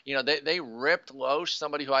 So, they ripped Loesch,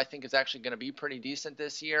 somebody who I think is actually going to be pretty decent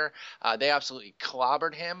this year. They absolutely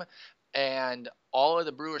clobbered him. And all of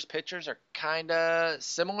the Brewers pitchers are kind of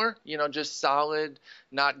similar, just solid,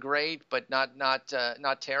 not great, but not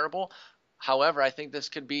terrible. However, I think this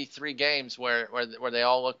could be 3 games where they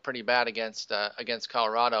all look pretty bad against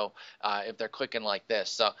Colorado if they're clicking like this.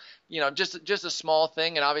 So, just a small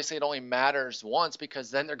thing, and obviously it only matters once, because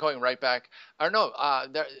then they're going right back. Or no,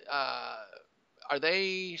 are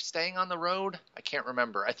they staying on the road? I can't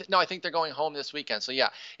remember. I think they're going home this weekend. So yeah,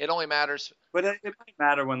 it only matters. But it might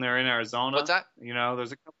matter when they're in Arizona. What's that?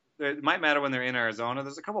 It might matter when they're in Arizona.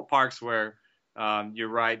 There's a couple parks where you're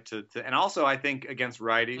right to, and also I think against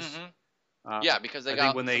righties. Mm-hmm. Because they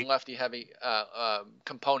got some lefty-heavy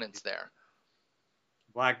components there.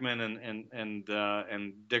 Blackman and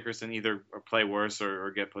Dickerson either play worse or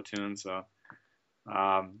get platoon. So,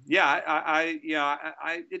 it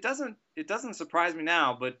doesn't surprise me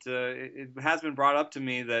now, but it has been brought up to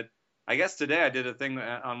me that I guess today I did a thing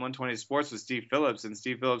on 120 Sports with Steve Phillips, and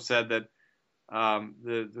Steve Phillips said that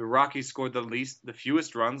the Rockies scored the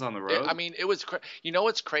fewest runs on the road. It was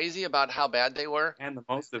what's crazy about how bad they were, and the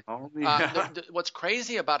most at home. What's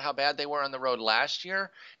crazy about how bad they were on the road last year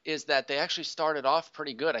is that they actually started off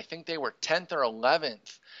pretty good. I think they were 10th or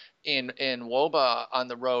 11th in WOBA on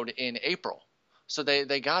the road in April. So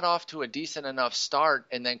they got off to a decent enough start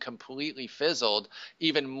and then completely fizzled,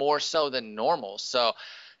 even more so than normal. So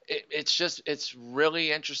it's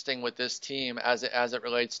really interesting with this team as it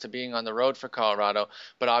relates to being on the road for Colorado.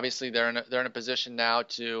 But obviously they're in a position now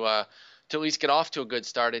to at least get off to a good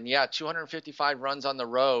start. And 255 runs on the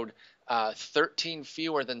road, 13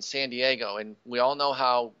 fewer than San Diego, and we all know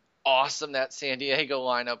how awesome that San Diego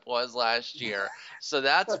lineup was last year. So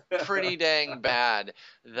that's pretty dang bad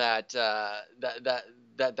that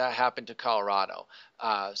happened to Colorado.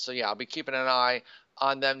 I'll be keeping an eye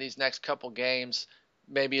on them these next couple games.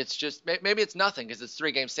 Maybe it's nothing because it's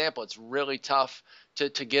 3-game sample. It's really tough to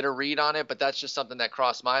get a read on it, but that's just something that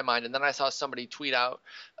crossed my mind. And then I saw somebody tweet out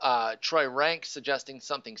Troy Rank suggesting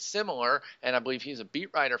something similar, and I believe he's a beat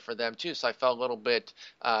writer for them too. So I felt a little bit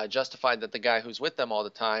justified that the guy who's with them all the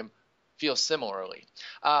time feels similarly.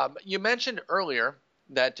 You mentioned earlier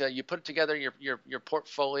that you put together your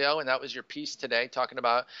portfolio, and that was your piece today, talking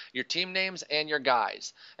about your team names and your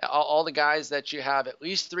guys, all the guys that you have at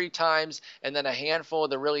least 3 times, and then a handful of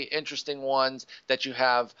the really interesting ones that you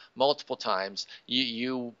have multiple times.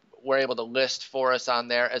 You were able to list for us on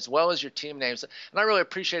there, as well as your team names. And I really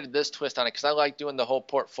appreciated this twist on it because I like doing the whole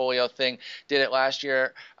portfolio thing. Did it last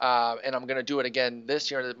year, and I'm going to do it again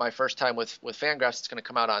this year. My first time with Fangraphs. It's going to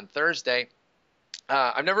come out on Thursday.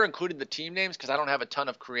 I've never included the team names because I don't have a ton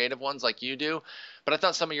of creative ones like you do, but I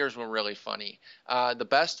thought some of yours were really funny. The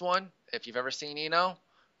best one, if you've ever seen Eno,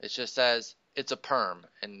 it just says, "It's a perm,"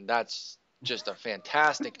 and that's just a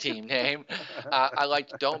fantastic team name. I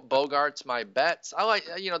liked Don't Bogarts My Bets. I like,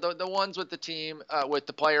 the ones with the team, with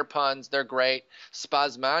the player puns, they're great.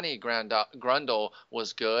 Spasmani Grundle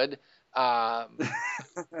was good.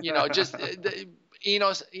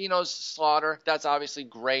 Enos Slaughter, that's obviously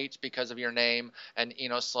great because of your name and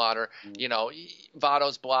Enos Slaughter.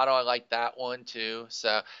 Vados Blotto, I like that one too.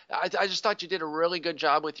 So I just thought you did a really good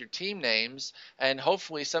job with your team names, and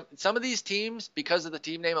hopefully some of these teams, because of the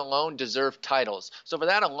team name alone, deserve titles. So for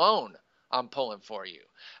that alone, I'm pulling for you.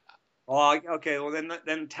 Oh, okay. Well,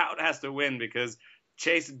 then Tout has to win because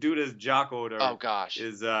Chase Duda's Jock Order. Oh gosh,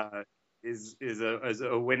 is a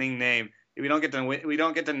winning name. We don't get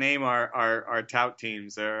to name our tout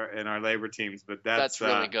teams and our labor teams, but that's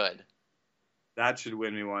really good. That should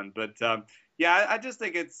win me one. But I just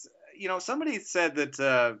think it's somebody said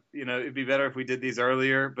that it'd be better if we did these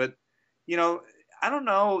earlier, but I don't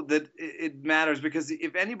know that it matters, because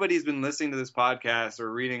if anybody's been listening to this podcast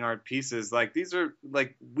or reading our pieces, like these are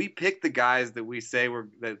like we pick the guys that we say are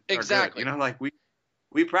good. Exactly. Like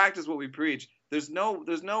we practice what we preach. There's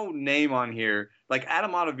no name on here. Like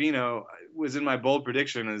Adam Ottavino was in my bold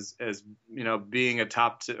prediction as being a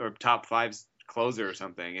top 5 closer or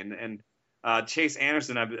something, and Chase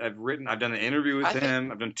Anderson, I've done an interview with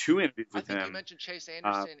him. I've done 2 interviews with him. I think you mentioned Chase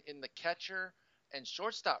Anderson in the catcher and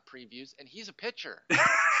shortstop previews, and he's a pitcher.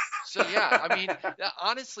 So yeah, I mean,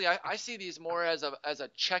 honestly, I see these more as a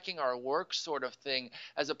checking our work sort of thing,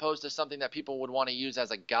 as opposed to something that people would want to use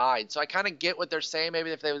as a guide. So I kind of get what they're saying,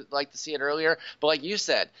 maybe if they would like to see it earlier. But like you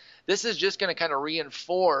said, this is just going to kind of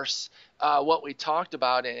reinforce what we talked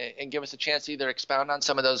about and give us a chance to either expound on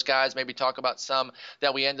some of those guys, maybe talk about some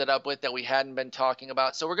that we ended up with that we hadn't been talking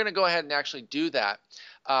about. So we're going to go ahead and actually do that.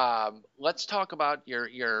 Let's talk about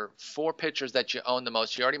your 4 pitchers that you own the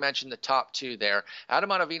most. You already mentioned the top 2 there.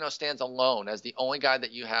 Adam Ottavino stands alone as the only guy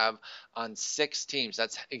that you have on 6 teams.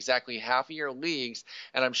 That's exactly half of your leagues.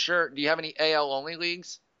 And I'm sure, do you have any AL only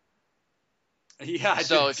leagues? Yeah.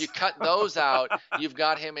 So if you cut those out, you've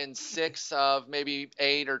got him in 6 of maybe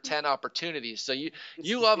 8 or 10 opportunities. So you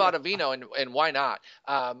love Ottavino, and why not?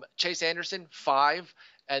 Chase Anderson, 5.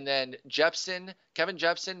 And then Kevin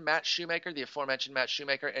Jepsen, Matt Shoemaker, the aforementioned Matt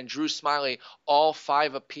Shoemaker, and Drew Smyly, all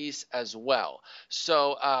 5 apiece as well.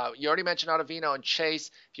 So you already mentioned Ottavino and Chase.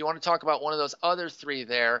 If you want to talk about one of those other 3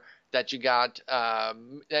 there that you got,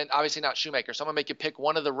 and obviously not Shoemaker. So I'm going to make you pick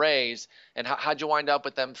one of the Rays. And how'd you wind up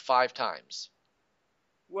with them 5 times?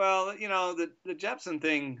 Well, the Jepsen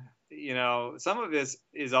thing, some of this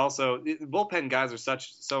is also – the bullpen guys are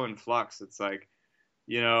so in flux. It's like,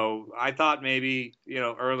 I thought maybe,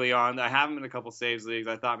 early on, I have him in a couple saves leagues.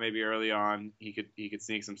 I thought maybe early on he could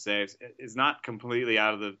sneak some saves. It's not completely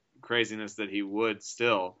out of the craziness that he would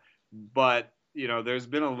still, but there's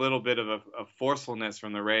been a little bit of a forcefulness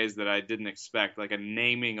from the Rays that I didn't expect, like a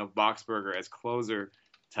naming of Boxberger as closer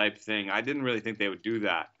type thing. I didn't really think they would do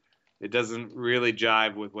that. It doesn't really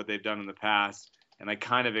jive with what they've done in the past, and I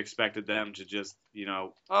kind of expected them to just,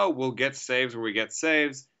 we'll get saves where we get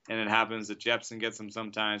saves. And it happens that Jepsen gets them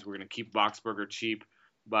sometimes. We're going to keep Boxberger cheap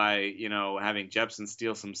by, having Jepsen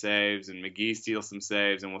steal some saves and McGee steal some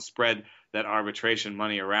saves, and we'll spread that arbitration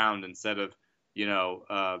money around instead of,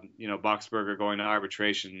 Boxberger going to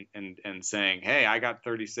arbitration and saying, hey, I got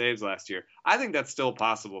 30 saves last year. I think that's still a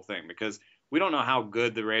possible thing, because we don't know how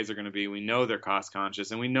good the Rays are going to be. We know they're cost conscious,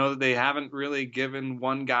 and we know that they haven't really given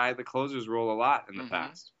one guy the closer's role a lot in the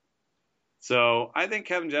past. So I think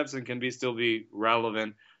Kevin Jepsen can still be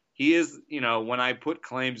relevant. He is, when I put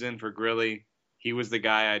claims in for Grilly, he was the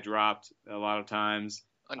guy I dropped a lot of times.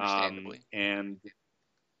 Understandably. And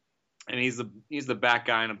he's the back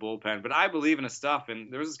guy in a bullpen. But I believe in his stuff.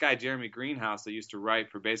 And there was this guy, Jeremy Greenhouse, that used to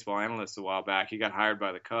write for Baseball Analyst a while back. He got hired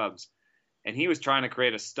by the Cubs. And he was trying to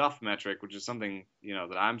create a stuff metric, which is something,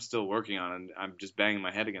 that I'm still working on. And I'm just banging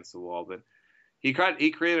my head against the wall. But he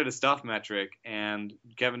created a stuff metric, and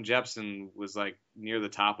Kevin Jepsen was like near the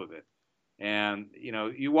top of it. And,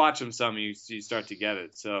 you watch him some, you start to get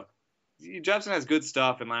it. So Jepsen has good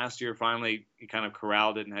stuff, and last year finally he kind of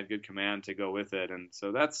corralled it and had good command to go with it. And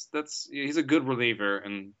so he's a good reliever,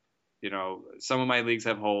 and, some of my leagues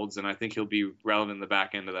have holds, and I think he'll be relevant in the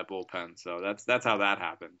back end of that bullpen. So that's how that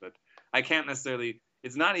happened. But I can't necessarily –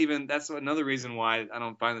 that's another reason why I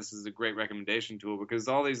don't find this as a great recommendation tool, because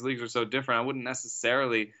all these leagues are so different. I wouldn't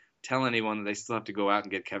necessarily tell anyone that they still have to go out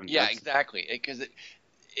and get Kevin Jepsen. Yeah, exactly, because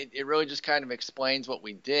it really just kind of explains what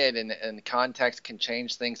we did, and the context can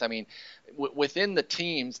change things. I mean, within the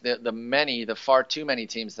teams, the far too many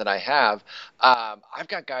teams that I have, I've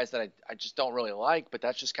got guys that I just don't really like, but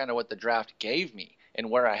that's just kind of what the draft gave me and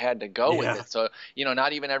where I had to go with it. So,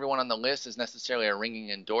 not even everyone on the list is necessarily a ringing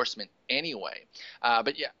endorsement anyway.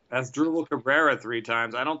 But yeah. Asdrubal Cabrera 3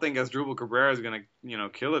 times. I don't think Asdrubal Cabrera is going to,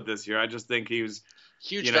 kill it this year. I just think he was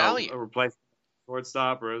huge value. A replacement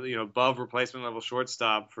shortstop, or above replacement level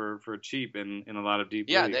shortstop for cheap in a lot of deep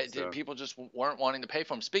leagues. People just weren't wanting to pay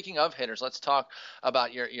for him. Speaking of hitters, let's talk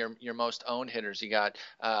about your most owned hitters. You got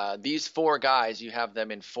these 4 guys. You have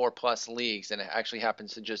them in 4+ leagues, and it actually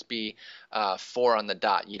happens to just be 4 on the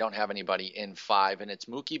dot. You don't have anybody in 5, and it's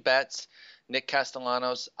Mookie Betts, Nick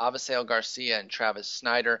Castellanos, Avisail Garcia, and Travis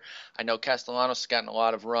Snyder. I know Castellanos has gotten a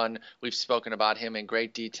lot of run. We've spoken about him in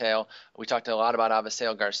great detail. We talked a lot about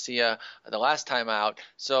Avisail Garcia the last time out.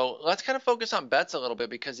 So let's kind of focus on Betts a little bit,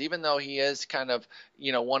 because even though he is kind of,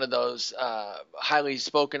 one of those highly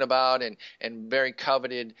spoken about and very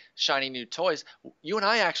coveted shiny new toys, you and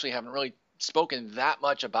I actually haven't really spoken that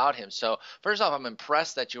much about him. So first off, I'm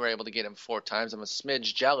impressed that you were able to get him 4 times. I'm a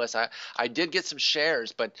smidge jealous. I did get some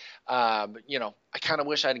shares, but I kind of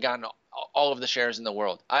wish I'd gotten all of the shares in the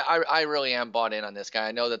world. I really am bought in on this guy.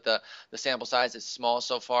 I know that the sample size is small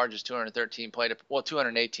so far, just 213 played. Well,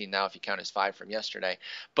 218 now if you count his 5 from yesterday.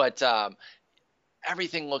 But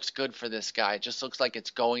everything looks good for this guy. It just looks like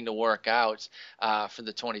it's going to work out for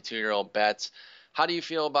the 22-year-old Betts. How do you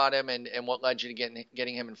feel about him, and what led you to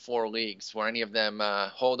getting him in 4 leagues? Were any of them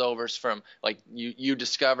holdovers from, like, you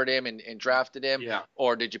discovered him and drafted him,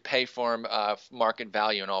 or did you pay for him market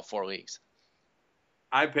value in all 4 leagues?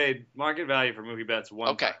 I paid market value for Mookie Betts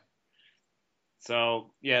one time.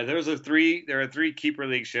 So, yeah, there are 3 keeper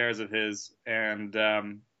league shares of his, and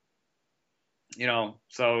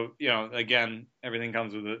again, everything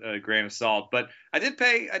comes with a grain of salt. But I did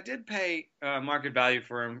pay market value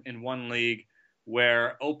for him in 1 league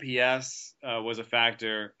where OPS was a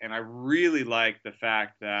factor, and I really like the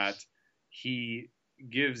fact that he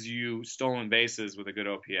gives you stolen bases with a good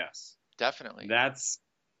OPS. Definitely. That's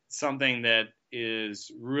something that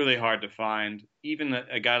is really hard to find. Even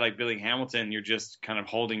a guy like Billy Hamilton, you're just kind of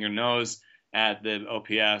holding your nose at the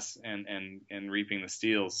OPS and reaping the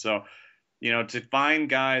steals. So, to find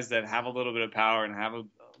guys that have a little bit of power and have a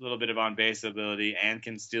little bit of on-base ability and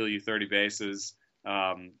can steal you 30 bases,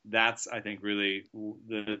 that's, I think, really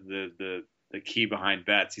the key behind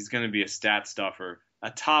Betts. He's going to be a stat stuffer,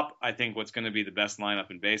 atop, I think, what's going to be the best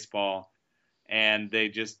lineup in baseball. And they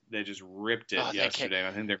just ripped it yesterday.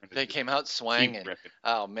 I think they came out swinging.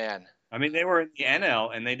 Oh man! I mean, they were in the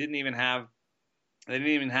NL and they didn't even have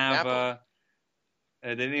Napoli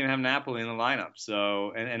in the lineup.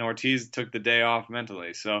 So and Ortiz took the day off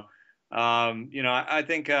mentally. So I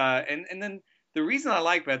think and then the reason I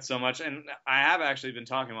like Betts so much, and I have actually been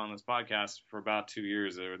talking on this podcast for about 2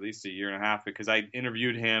 years, or at least a year and a half, because I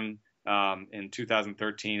interviewed him in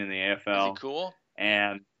 2013 in the AFL. Is he cool?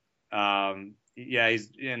 And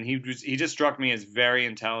he just struck me as very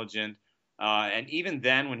intelligent. And even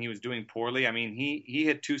then, when he was doing poorly, I mean, he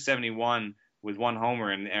hit 271 with 1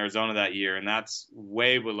 homer in Arizona that year, and that's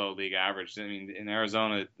way below league average. I mean, in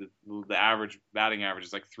Arizona, the average batting average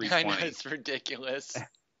is like 320. I know, it's ridiculous.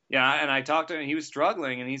 Yeah, and I talked to him, and he was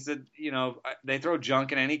struggling, and he said, they throw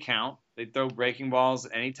junk in any count. They throw breaking balls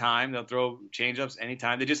anytime. They'll throw changeups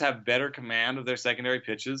anytime. They just have better command of their secondary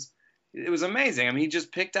pitches. It was amazing. I mean, he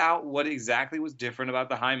just picked out what exactly was different about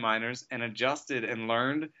the high minors and adjusted and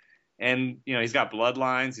learned. And, he's got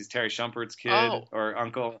bloodlines. He's Terry Shumpert's kid or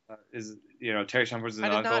uncle. Terry Shumpert's his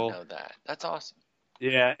uncle. I did not know that. That's awesome.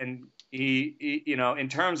 Yeah, and he in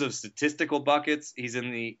terms of statistical buckets, he's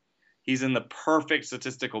in the perfect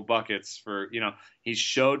statistical buckets for, he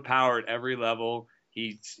showed power at every level.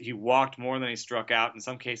 He walked more than he struck out, in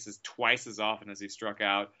some cases twice as often as he struck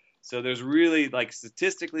out. So there's really, like,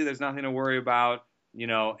 statistically, there's nothing to worry about,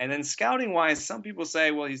 and then scouting wise, some people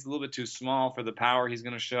say, well, he's a little bit too small for the power he's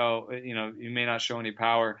going to show. He may not show any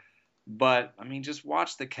power, but I mean, just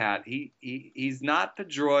watch the cat. He's not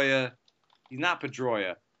Pedroia. He's not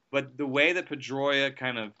Pedroia, but the way that Pedroia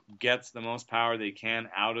kind of gets the most power that he can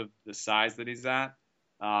out of the size that he's at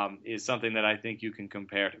is something that I think you can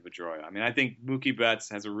compare to Pedroia. I mean, I think Mookie Betts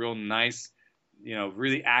has a real nice,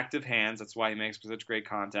 really active hands. That's why he makes such great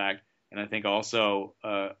contact. And I think also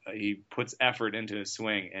he puts effort into his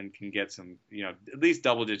swing and can get some, at least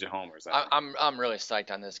double-digit homers. I'm really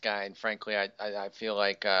psyched on this guy, and frankly, I feel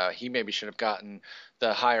like he maybe should have gotten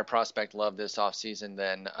the higher prospect love this offseason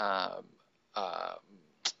than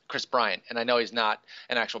Chris Bryant. And I know he's not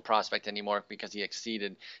an actual prospect anymore because he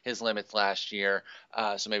exceeded his limits last year,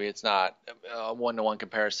 so maybe it's not a one-to-one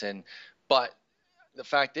comparison. But the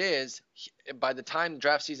fact is, by the time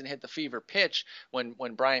draft season hit the fever pitch, when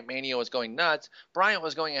Bryant Mania was going nuts, Bryant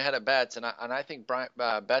was going ahead of Betts, and I think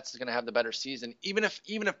Betts is going to have the better season, even if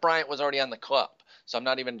Bryant was already on the club. So I'm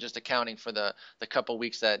not even just accounting for the couple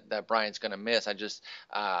weeks that Bryant's going to miss. I just,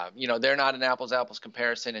 they're not an apples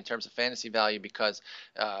comparison in terms of fantasy value because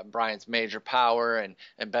Bryant's major power and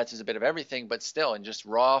Betts is a bit of everything, but still, in just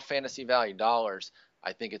raw fantasy value dollars,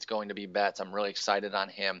 I think it's going to be Betts. I'm really excited on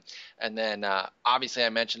him. And then obviously I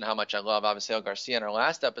mentioned how much I love Avisail Garcia in our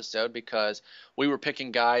last episode because we were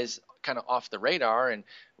picking guys kind of off the radar, and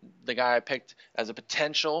the guy I picked as a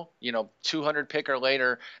potential, 200 pick or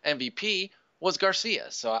later MVP was Garcia.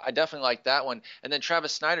 So I definitely like that one. And then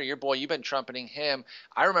Travis Snyder, your boy, you've been trumpeting him.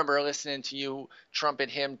 I remember listening to you trumpet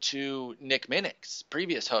him to Nick Minnick's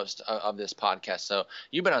previous host of this podcast. So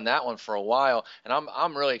you've been on that one for a while, and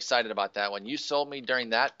I'm really excited about that one. You sold me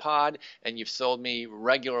during that pod, and you've sold me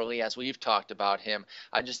regularly as we've talked about him.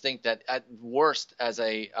 I just think that at worst, as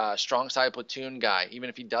a strong side platoon guy, even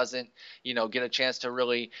if he doesn't, get a chance to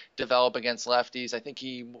really develop against lefties, I think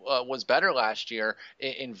he was better last year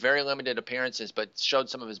in very limited appearances, but showed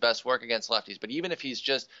some of his best work against lefties. But even if he's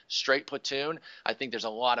just straight platoon, I think there's a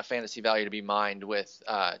lot of fantasy value to be mined with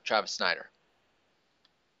Travis Snyder.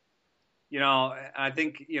 I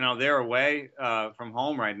think, they're away from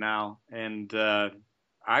home right now, and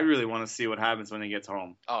I really want to see what happens when he gets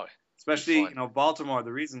home. Oh, especially, Baltimore,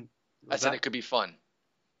 the reason... I said it could be fun.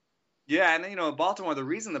 Yeah, and, Baltimore, the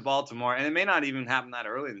reason that Baltimore, and it may not even happen that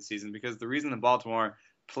early in the season, because the reason that Baltimore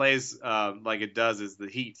plays like it does is the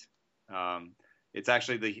heat. It's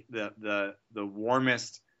actually the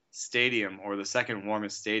warmest stadium, or the second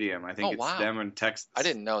warmest stadium. I think it's them in Texas. I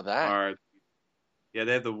didn't know that. They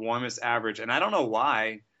have the warmest average, and I don't know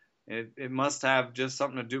why. It must have just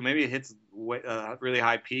something to do. Maybe it hits really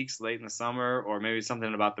high peaks late in the summer, or maybe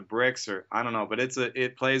something about the bricks, or I don't know. But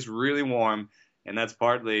it plays really warm, and that's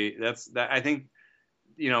partly that. I think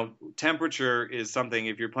temperature is something.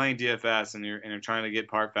 If you're playing DFS and you're trying to get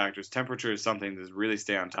part factors, temperature is something to really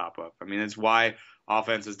stay on top of. I mean, it's why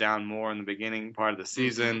offense is down more in the beginning part of the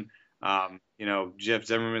season. Jeff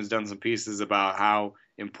Zimmerman's done some pieces about how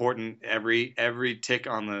important every tick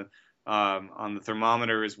on the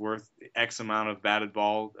thermometer is worth X amount of batted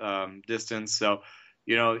ball distance. So,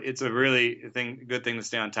 it's a really good thing to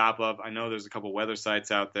stay on top of. I know there's a couple weather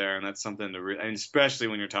sites out there, and that's something and especially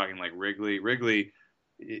when you're talking like Wrigley.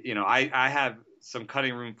 I have some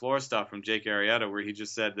cutting room floor stuff from Jake Arrieta where he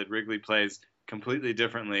just said that Wrigley plays completely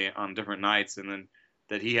differently on different nights, and then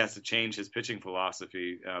that he has to change his pitching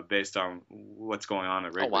philosophy based on what's going on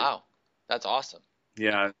at Wrigley. Oh, wow. That's awesome.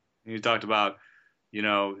 Yeah. You talked about,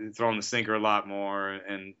 throwing the sinker a lot more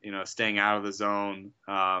and, staying out of the zone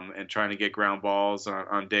and trying to get ground balls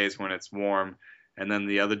on days when it's warm. And then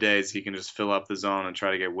the other days he can just fill up the zone and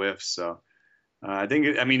try to get whiffs. So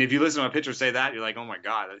if you listen to a pitcher say that, you're like, oh my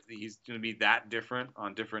God, he's going to be that different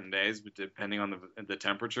on different days, but depending on the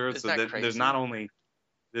temperature. Isn't so that crazy? there's not only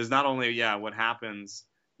what happens,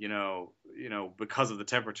 because of the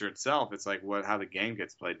temperature itself. It's like how the game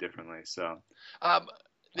gets played differently. So,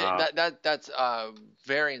 that's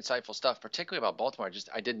very insightful stuff, particularly about Baltimore.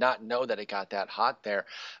 I did not know that it got that hot there.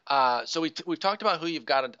 So we've talked about who you've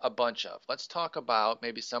got a bunch of. Let's talk about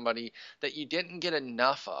maybe somebody that you didn't get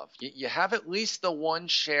enough of. You have at least the one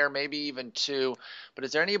share, maybe even two. But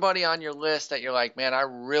is there anybody on your list that you're like, man, I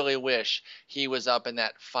really wish he was up in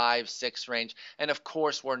that 5-6 range? And of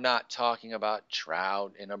course, we're not talking about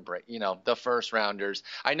Trout in a break, the first rounders.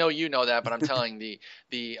 I know you know that, but I'm telling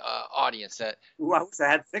the audience that. Ooh, I wish I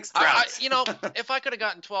had 6 Trouts. If I could have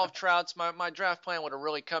gotten 12 Trouts, my draft plan would have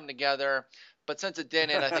really come together. But since it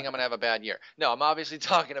didn't, I think I'm going to have a bad year. No, I'm obviously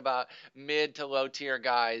talking about mid to low tier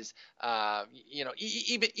guys.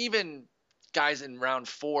 Even guys in round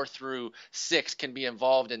 4 through 6 can be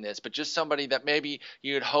involved in this. But just somebody that maybe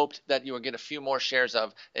you had hoped that you would get a few more shares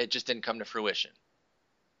of, it just didn't come to fruition.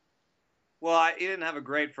 Well, he didn't have a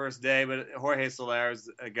great first day, but Jorge Soler is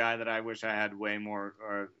a guy that I wish I had way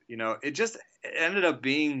more. It ended up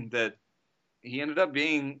being that he ended up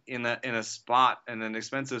being in a spot, in an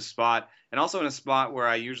expensive spot, and also in a spot where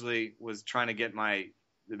I usually was trying to get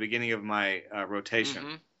the beginning of my rotation.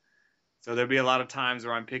 Mm-hmm. So there'd be a lot of times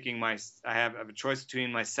where I'm picking I have a choice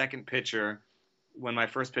between my second pitcher when my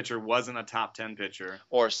first pitcher wasn't a top 10 pitcher,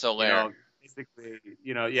 or Soler.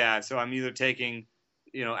 So I'm either taking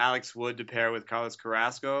Alex Wood to pair with Carlos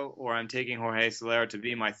Carrasco, or I'm taking Jorge Soler to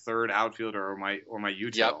be my third outfielder or my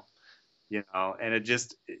util. Yep. And it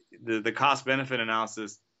just the cost benefit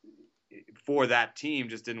analysis for that team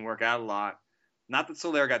just didn't work out a lot. Not that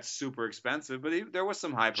Soler got super expensive, but there was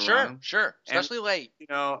some hype around him. Sure, especially late.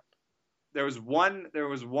 There was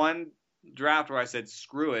one draft where I said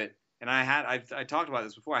screw it, and I talked about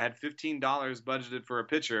this before. I had $15 budgeted for a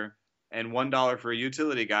pitcher and $1 for a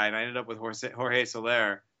utility guy, and I ended up with Jorge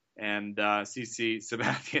Soler and CC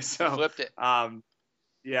Sabathia. So flipped it.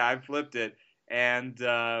 I flipped it, and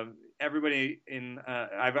everybody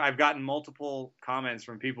I've gotten multiple comments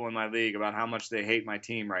from people in my league about how much they hate my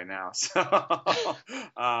team right now. So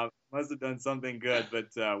must have done something good, but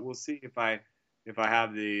we'll see if I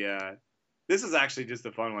have the. This is actually just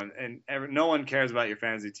a fun one, and no one cares about your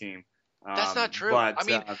fantasy team. That's not true. But, I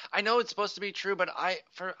mean, I know it's supposed to be true, but I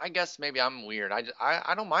guess maybe I'm weird.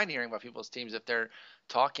 I don't mind hearing about people's teams if they're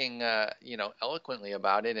talking, eloquently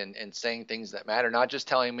about it and saying things that matter, not just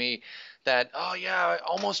telling me that, oh yeah, I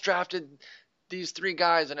almost drafted these 3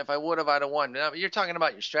 guys, and if I would have, I'd have won. No, you're talking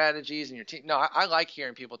about your strategies and your team. No, I like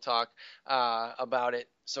hearing people talk about it.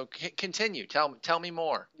 So continue. Tell me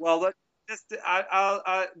more. Well,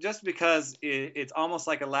 just because it's almost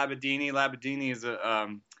like a Labadini. Labadini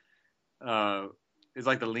is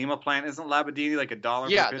like the Lima plan. Isn't Labadini like $1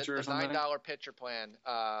 per pitcher or something? Yeah, the $9 pitcher plan.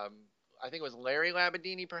 I think it was Larry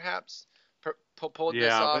Labadini, perhaps, pulled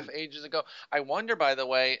this off ages ago. I wonder, by the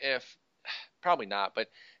way, if probably not, but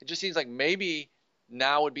it just seems like maybe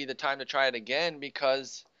now would be the time to try it again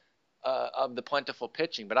because of the plentiful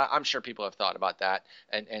pitching. But I'm sure people have thought about that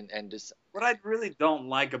and just. What I really don't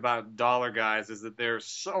like about dollar guys is that there's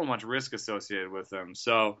so much risk associated with them.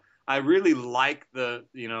 So I really like the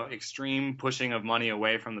extreme pushing of money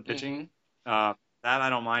away from the pitching. Mm-hmm. That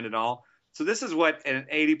I don't mind at all. So this is what an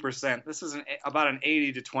 80%. This is about an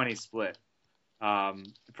 80-20 split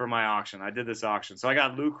for my auction. I did this auction. So I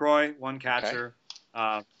got Lucroy, one catcher,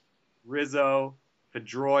 Rizzo,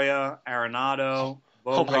 Pedroia, Arenado,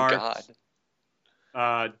 Bogarts,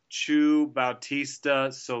 Chu,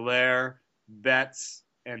 Bautista, Soler, Betts,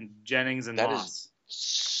 and Jennings and Moss. That is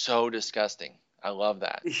so disgusting. I love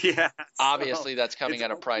that. Yeah. Obviously, that's coming at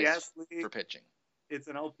a price for pitching. It's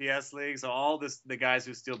an OPS league, so all the guys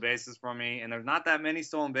who steal bases from me, and there's not that many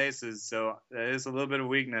stolen bases, so that is a little bit of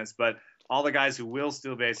weakness, but all the guys who will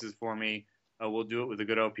steal bases for me will do it with a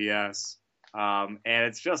good OPS. And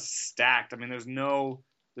it's just stacked. I mean, there's no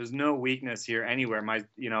weakness here anywhere.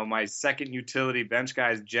 My second utility bench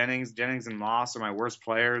guys, Jennings and Moss are my worst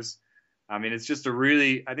players. I mean, it's just that's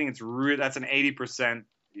an 80%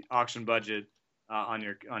 auction budget on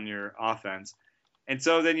your offense. And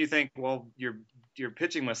so then you think, well, your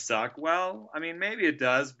pitching must suck. Well, I mean, maybe it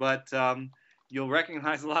does, but you'll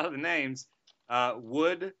recognize a lot of the names.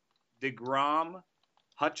 Wood, DeGrom,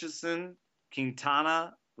 Hutchison,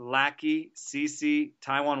 Quintana, Lackey, CeCe,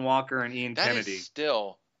 Taijuan Walker, and Ian Kennedy. That is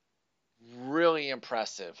still really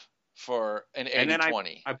impressive for an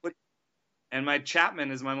 80-20. And my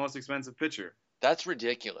Chapman is my most expensive pitcher. That's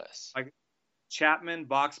ridiculous. Chapman,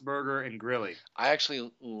 Boxberger, and Grilly. I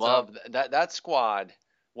actually love that squad.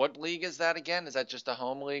 What league is that again? Is that just a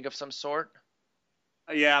home league of some sort?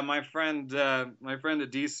 Yeah, my friend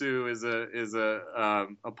Adisu is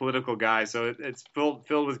a political guy, so it's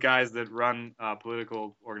filled with guys that run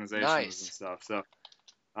political organizations and stuff. So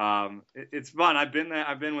it's fun. I've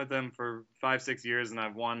been with them for 5-6 years, and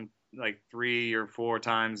I've won like 3 or 4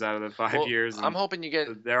 times out of the 5 years. I'm hoping you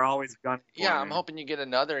get. They're always gunning for me. I'm hoping you get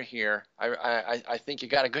another here. I think you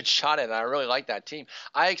got a good shot at it. I really like that team.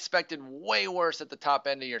 I expected way worse at the top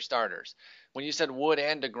end of your starters. When you said Wood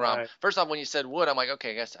and DeGrom, right. First off, when you said Wood, I'm like,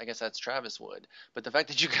 okay, I guess that's Travis Wood. But the fact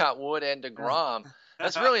that you got Wood and DeGrom,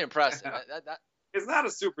 that's really impressive. It's not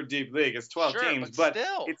a super deep league. It's 12 teams, but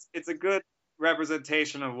still. It's a good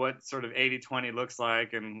representation of what sort of 80-20 looks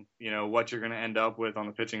like, and what you're going to end up with on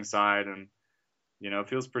the pitching side, and it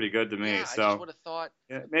feels pretty good to me. Yeah, so I just would have thought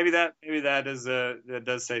maybe that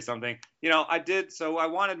does say something. So I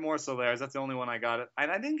wanted more Solers. That's the only one I got,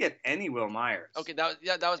 and I didn't get any Will Myers. Okay, that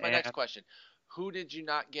was my next question. Who did you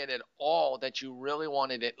not get at all that you really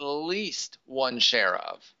wanted at least one share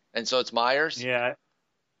of? And so it's Myers? Yeah.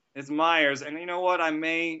 It's Myers, and you know what? I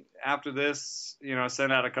may, after this,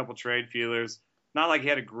 send out a couple trade feelers. Not like he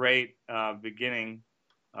had a great beginning,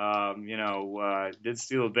 did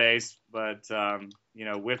steal a base, but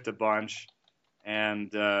whiffed a bunch,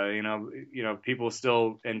 and people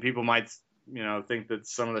still, and people might, think that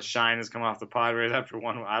some of the shine has come off the Padres after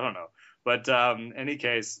one. I don't know, but in any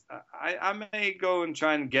case, I may go and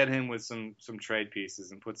try and get him with some trade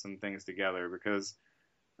pieces and put some things together, because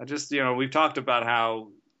I just, we've talked about how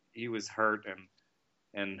he was hurt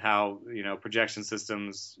and how projection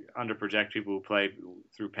systems underproject people who play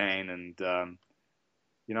through pain, and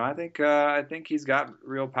I think he's got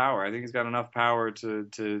real power. I think he's got enough power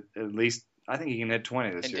to at least, I think he can hit 20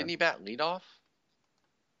 this year. And didn't he bat leadoff?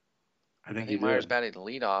 I think Myers batted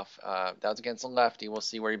leadoff. That was against a lefty. We'll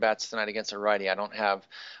see where he bats tonight against a righty. I don't have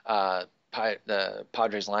the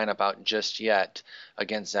Padres lineup out just yet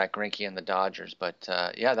against Zach Greinke and the Dodgers, but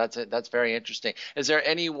that's it. That's very interesting. Is there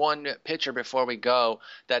any one pitcher before we go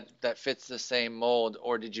that fits the same mold,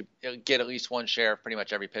 or did you get at least one share of pretty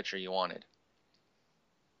much every pitcher you wanted?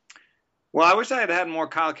 Well, I wish I had more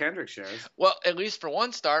Kyle Kendrick shares. Well, at least for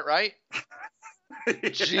one start, right?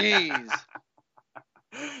 Jeez.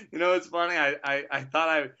 It's funny. I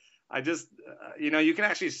thought I just, you can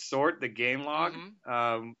actually sort the game log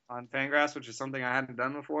Mm-hmm. on Fangraphs, which is something I hadn't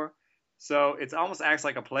done before. So it almost acts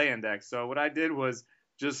like a play index. So what I did was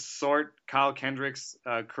just sort Kyle Kendrick's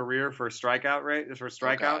career for strikeout rate, for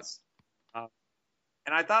strikeouts.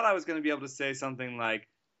 And I thought I was going to be able to say something like,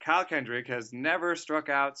 Kyle Kendrick has never struck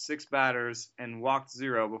out 6 batters and walked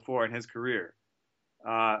 0 before in his career.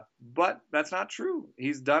 But that's not true.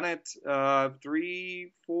 He's done it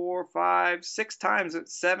 3, 4, 5, 6 times,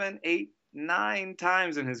 7, 8, 9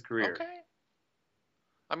 times in his career. Okay.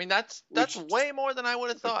 I mean, that's way more than I would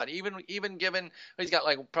have thought. Even given he's got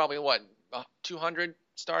like probably 200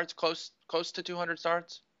 starts, close to 200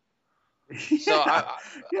 starts. So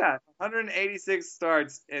yeah, 186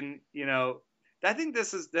 starts, and I think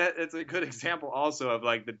it's a good example also of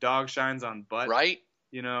like the dog shines on butt, right?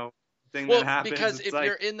 Thing that happens. Because if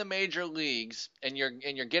you're in the major leagues and you're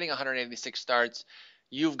getting 186 starts,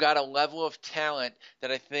 you've got a level of talent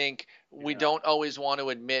that I think we don't always want to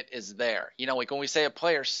admit is there. Like when we say a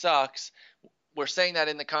player sucks, we're saying that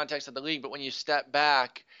in the context of the league, but when you step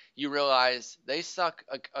back, you realize they suck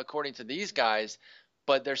according to these guys,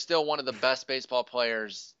 but they're still one of the best baseball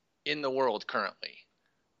players in the world currently.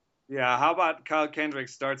 Yeah, how about Kyle Kendrick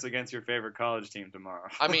starts against your favorite college team tomorrow?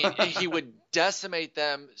 I mean, he would decimate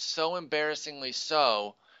them so embarrassingly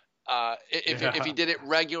so if he did it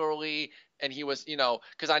regularly, and he was,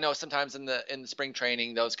 because I know sometimes in the spring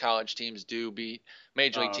training those college teams do beat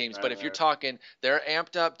major league teams, but if you're talking, they're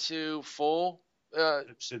amped up to full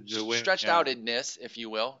stretched outedness, if you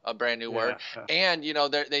will, a brand new word, and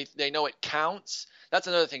they know it counts. That's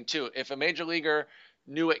another thing too. If a major leaguer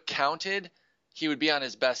knew it counted, he would be on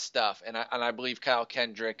his best stuff, and I believe Kyle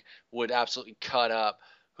Kendrick would absolutely cut up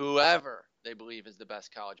whoever they believe is the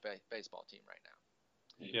best college baseball team right now.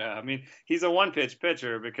 Yeah, I mean, he's a one-pitch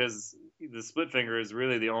pitcher because the split finger is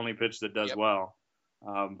really the only pitch that does well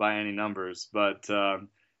by any numbers. But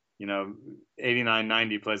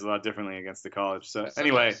 89-90 plays a lot differently against the college. So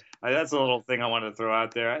anyway, that's a little thing I wanted to throw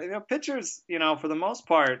out there. Pitchers, for the most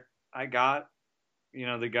part, I got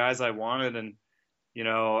the guys I wanted, and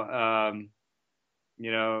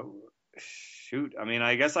shoot. I mean,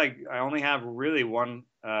 I guess I only have really one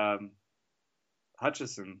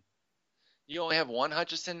Hutchison. You only have one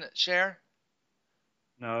Hutchison share?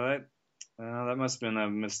 No, that must have been a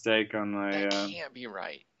mistake on my. That can't be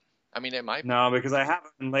right. I mean, it might be. No, because I have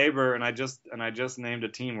him in Labor, and I just named a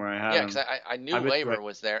team where I had him. Yeah, because I knew Labor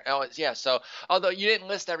was there. Oh, yeah. So, although you didn't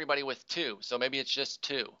list everybody with 2, so maybe it's just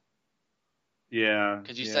 2. Yeah.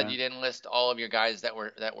 Because you said you didn't list all of your guys that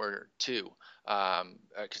were 2.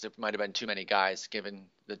 Because it might have been too many guys given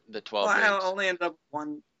the 12 games. I only ended up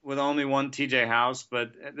with only one TJ House,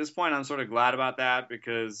 but at this point I'm sort of glad about that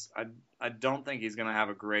because I don't think he's going to have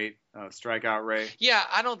a great strikeout rate. Yeah,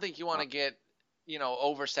 I don't think you want to get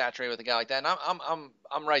oversaturated with a guy like that. And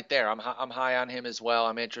I'm right there. I'm high on him as well.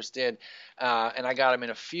 I'm interested, and I got him in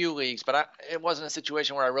a few leagues, but it wasn't a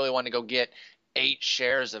situation where I really wanted to go get 8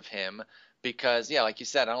 shares of him. Because, yeah, like you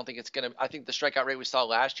said, I don't think it's going to – I think the strikeout rate we saw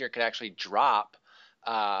last year could actually drop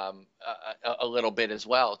a little bit as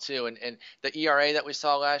well, too. And the ERA that we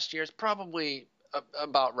saw last year is probably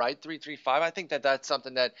about right, 3.35. I think that's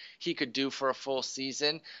something that he could do for a full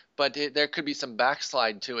season. But there could be some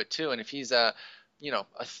backslide to it, too. And if he's a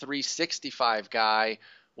 3.65 guy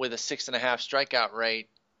with a 6.5 strikeout rate,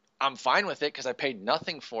 I'm fine with it because I paid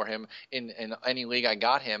nothing for him in any league I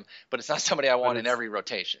got him. But it's not somebody I want in every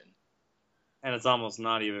rotation. And it's almost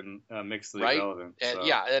not even mixed league relevant. So.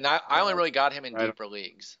 Yeah, and I only really got him in deeper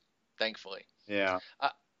leagues, thankfully. Yeah.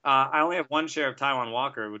 I only have one share of Taijuan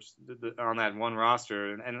Walker, which on that one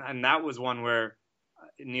roster, and that was one where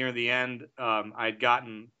near the end I'd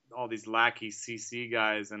gotten all these lackey CC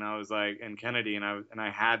guys, and I was like, and Kennedy, and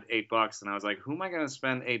I had $8, and I was like, who am I going to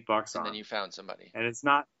spend $8 on? And then you found somebody. And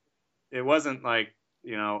it wasn't like.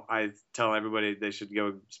 I tell everybody they should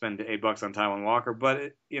go spend $8 on Taijuan Walker,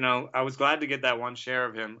 but I was glad to get that one share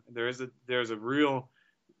of him. There's a real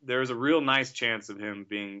nice chance of him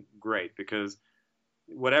being great because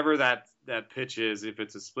whatever that pitch is, if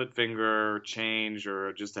it's a split finger change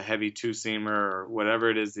or just a heavy 2-seamer or whatever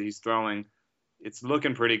it is that he's throwing, it's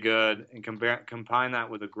looking pretty good. And combine that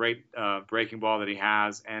with a great breaking ball that he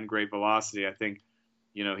has and great velocity, I think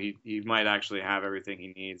he might actually have everything he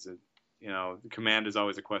needs. The command is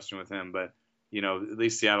always a question with him, but, at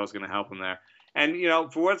least Seattle's going to help him there. And,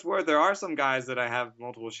 for what it's worth, there are some guys that I have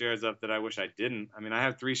multiple shares of that I wish I didn't. I mean, I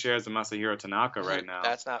have 3 shares of Masahiro Tanaka right now.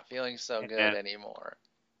 That's not feeling so good anymore.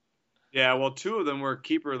 Yeah, well, 2 of them were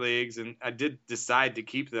keeper leagues, and I did decide to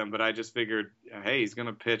keep them, but I just figured, hey, he's going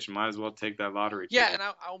to pitch. Might as well take that lottery ticket. Yeah,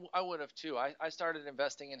 and I would have too. I started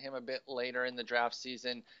investing in him a bit later in the draft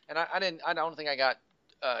season, and I don't think I got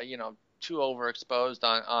too overexposed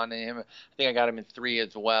on him. I think I got him in 3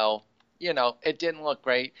 as well. It didn't look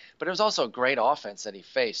great, but it was also a great offense that he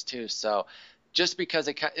faced too. So just because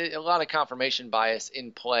a lot of confirmation bias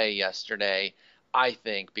in play yesterday, I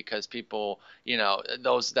think, because people,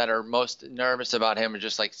 those that are most nervous about him are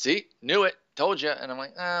just like, see, knew it, told you. And I'm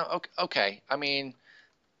like, okay. I mean,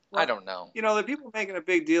 I don't know. The people making a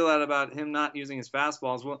big deal out about him not using his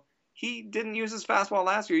fastballs. Well, he didn't use his fastball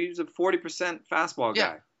last year. He was a 40% fastball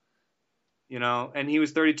guy. And he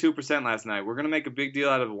was 32% last night. We're going to make a big deal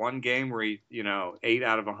out of one game where he, 8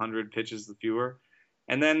 out of 100 pitches the fewer.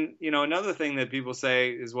 And then, another thing that people say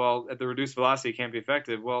is, well, at the reduced velocity, he can't be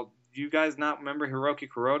effective. Well, do you guys not remember Hiroki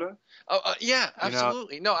Kuroda? Yeah,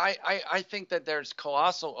 absolutely. No, I think that there's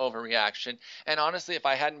colossal overreaction. And honestly, if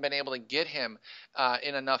I hadn't been able to get him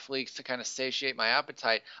in enough leagues to kind of satiate my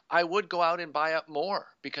appetite, I would go out and buy up more,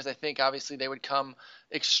 because I think obviously they would come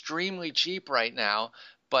extremely cheap right now.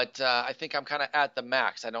 But I think I'm kind of at the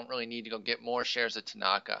max. I don't really need to go get more shares of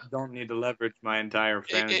Tanaka. Don't need to leverage my entire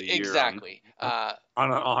fantasy exactly. year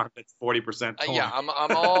on an arm that's 40% torn. Yeah, I'm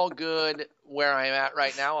all good where I'm at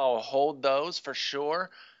right now. I'll hold those for sure.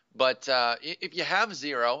 But if you have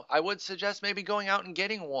 0, I would suggest maybe going out and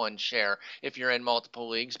getting 1 share if you're in multiple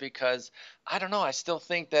leagues, because I don't know. I still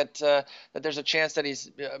think that that there's a chance that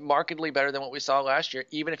he's markedly better than what we saw last year,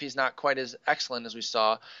 even if he's not quite as excellent as we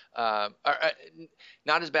saw,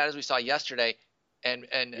 not as bad as we saw yesterday. And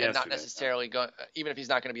not necessarily even if he's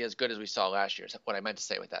not going to be as good as we saw last year, is what I meant to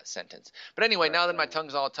say with that sentence. But anyway, now that my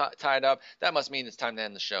tongue's all tied up, that must mean it's time to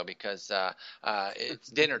end the show, because it's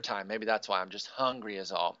dinner time. Maybe that's why I'm just hungry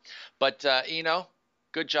as all. But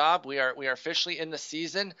good job. We are officially in the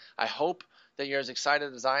season. I hope that you're as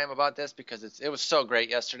excited as I am about this, because it was so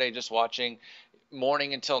great yesterday, just watching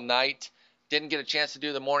morning until night. Didn't get a chance to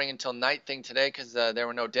do the morning until night thing today because there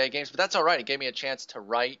were no day games, but that's all right. It gave me a chance to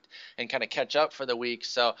write and kind of catch up for the week.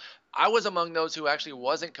 So I was among those who actually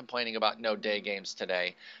wasn't complaining about no day games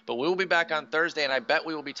today. But we will be back on Thursday, and I bet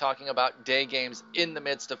we will be talking about day games in the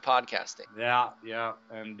midst of podcasting. Yeah.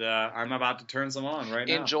 And I'm about to turn some on right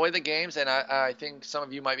now. Enjoy the games, and I think some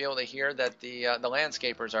of you might be able to hear that the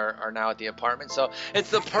landscapers are now at the apartment. So it's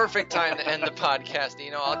the perfect time to end the podcast.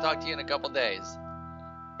 I'll talk to you in a couple days.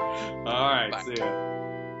 All right, Bye. See ya.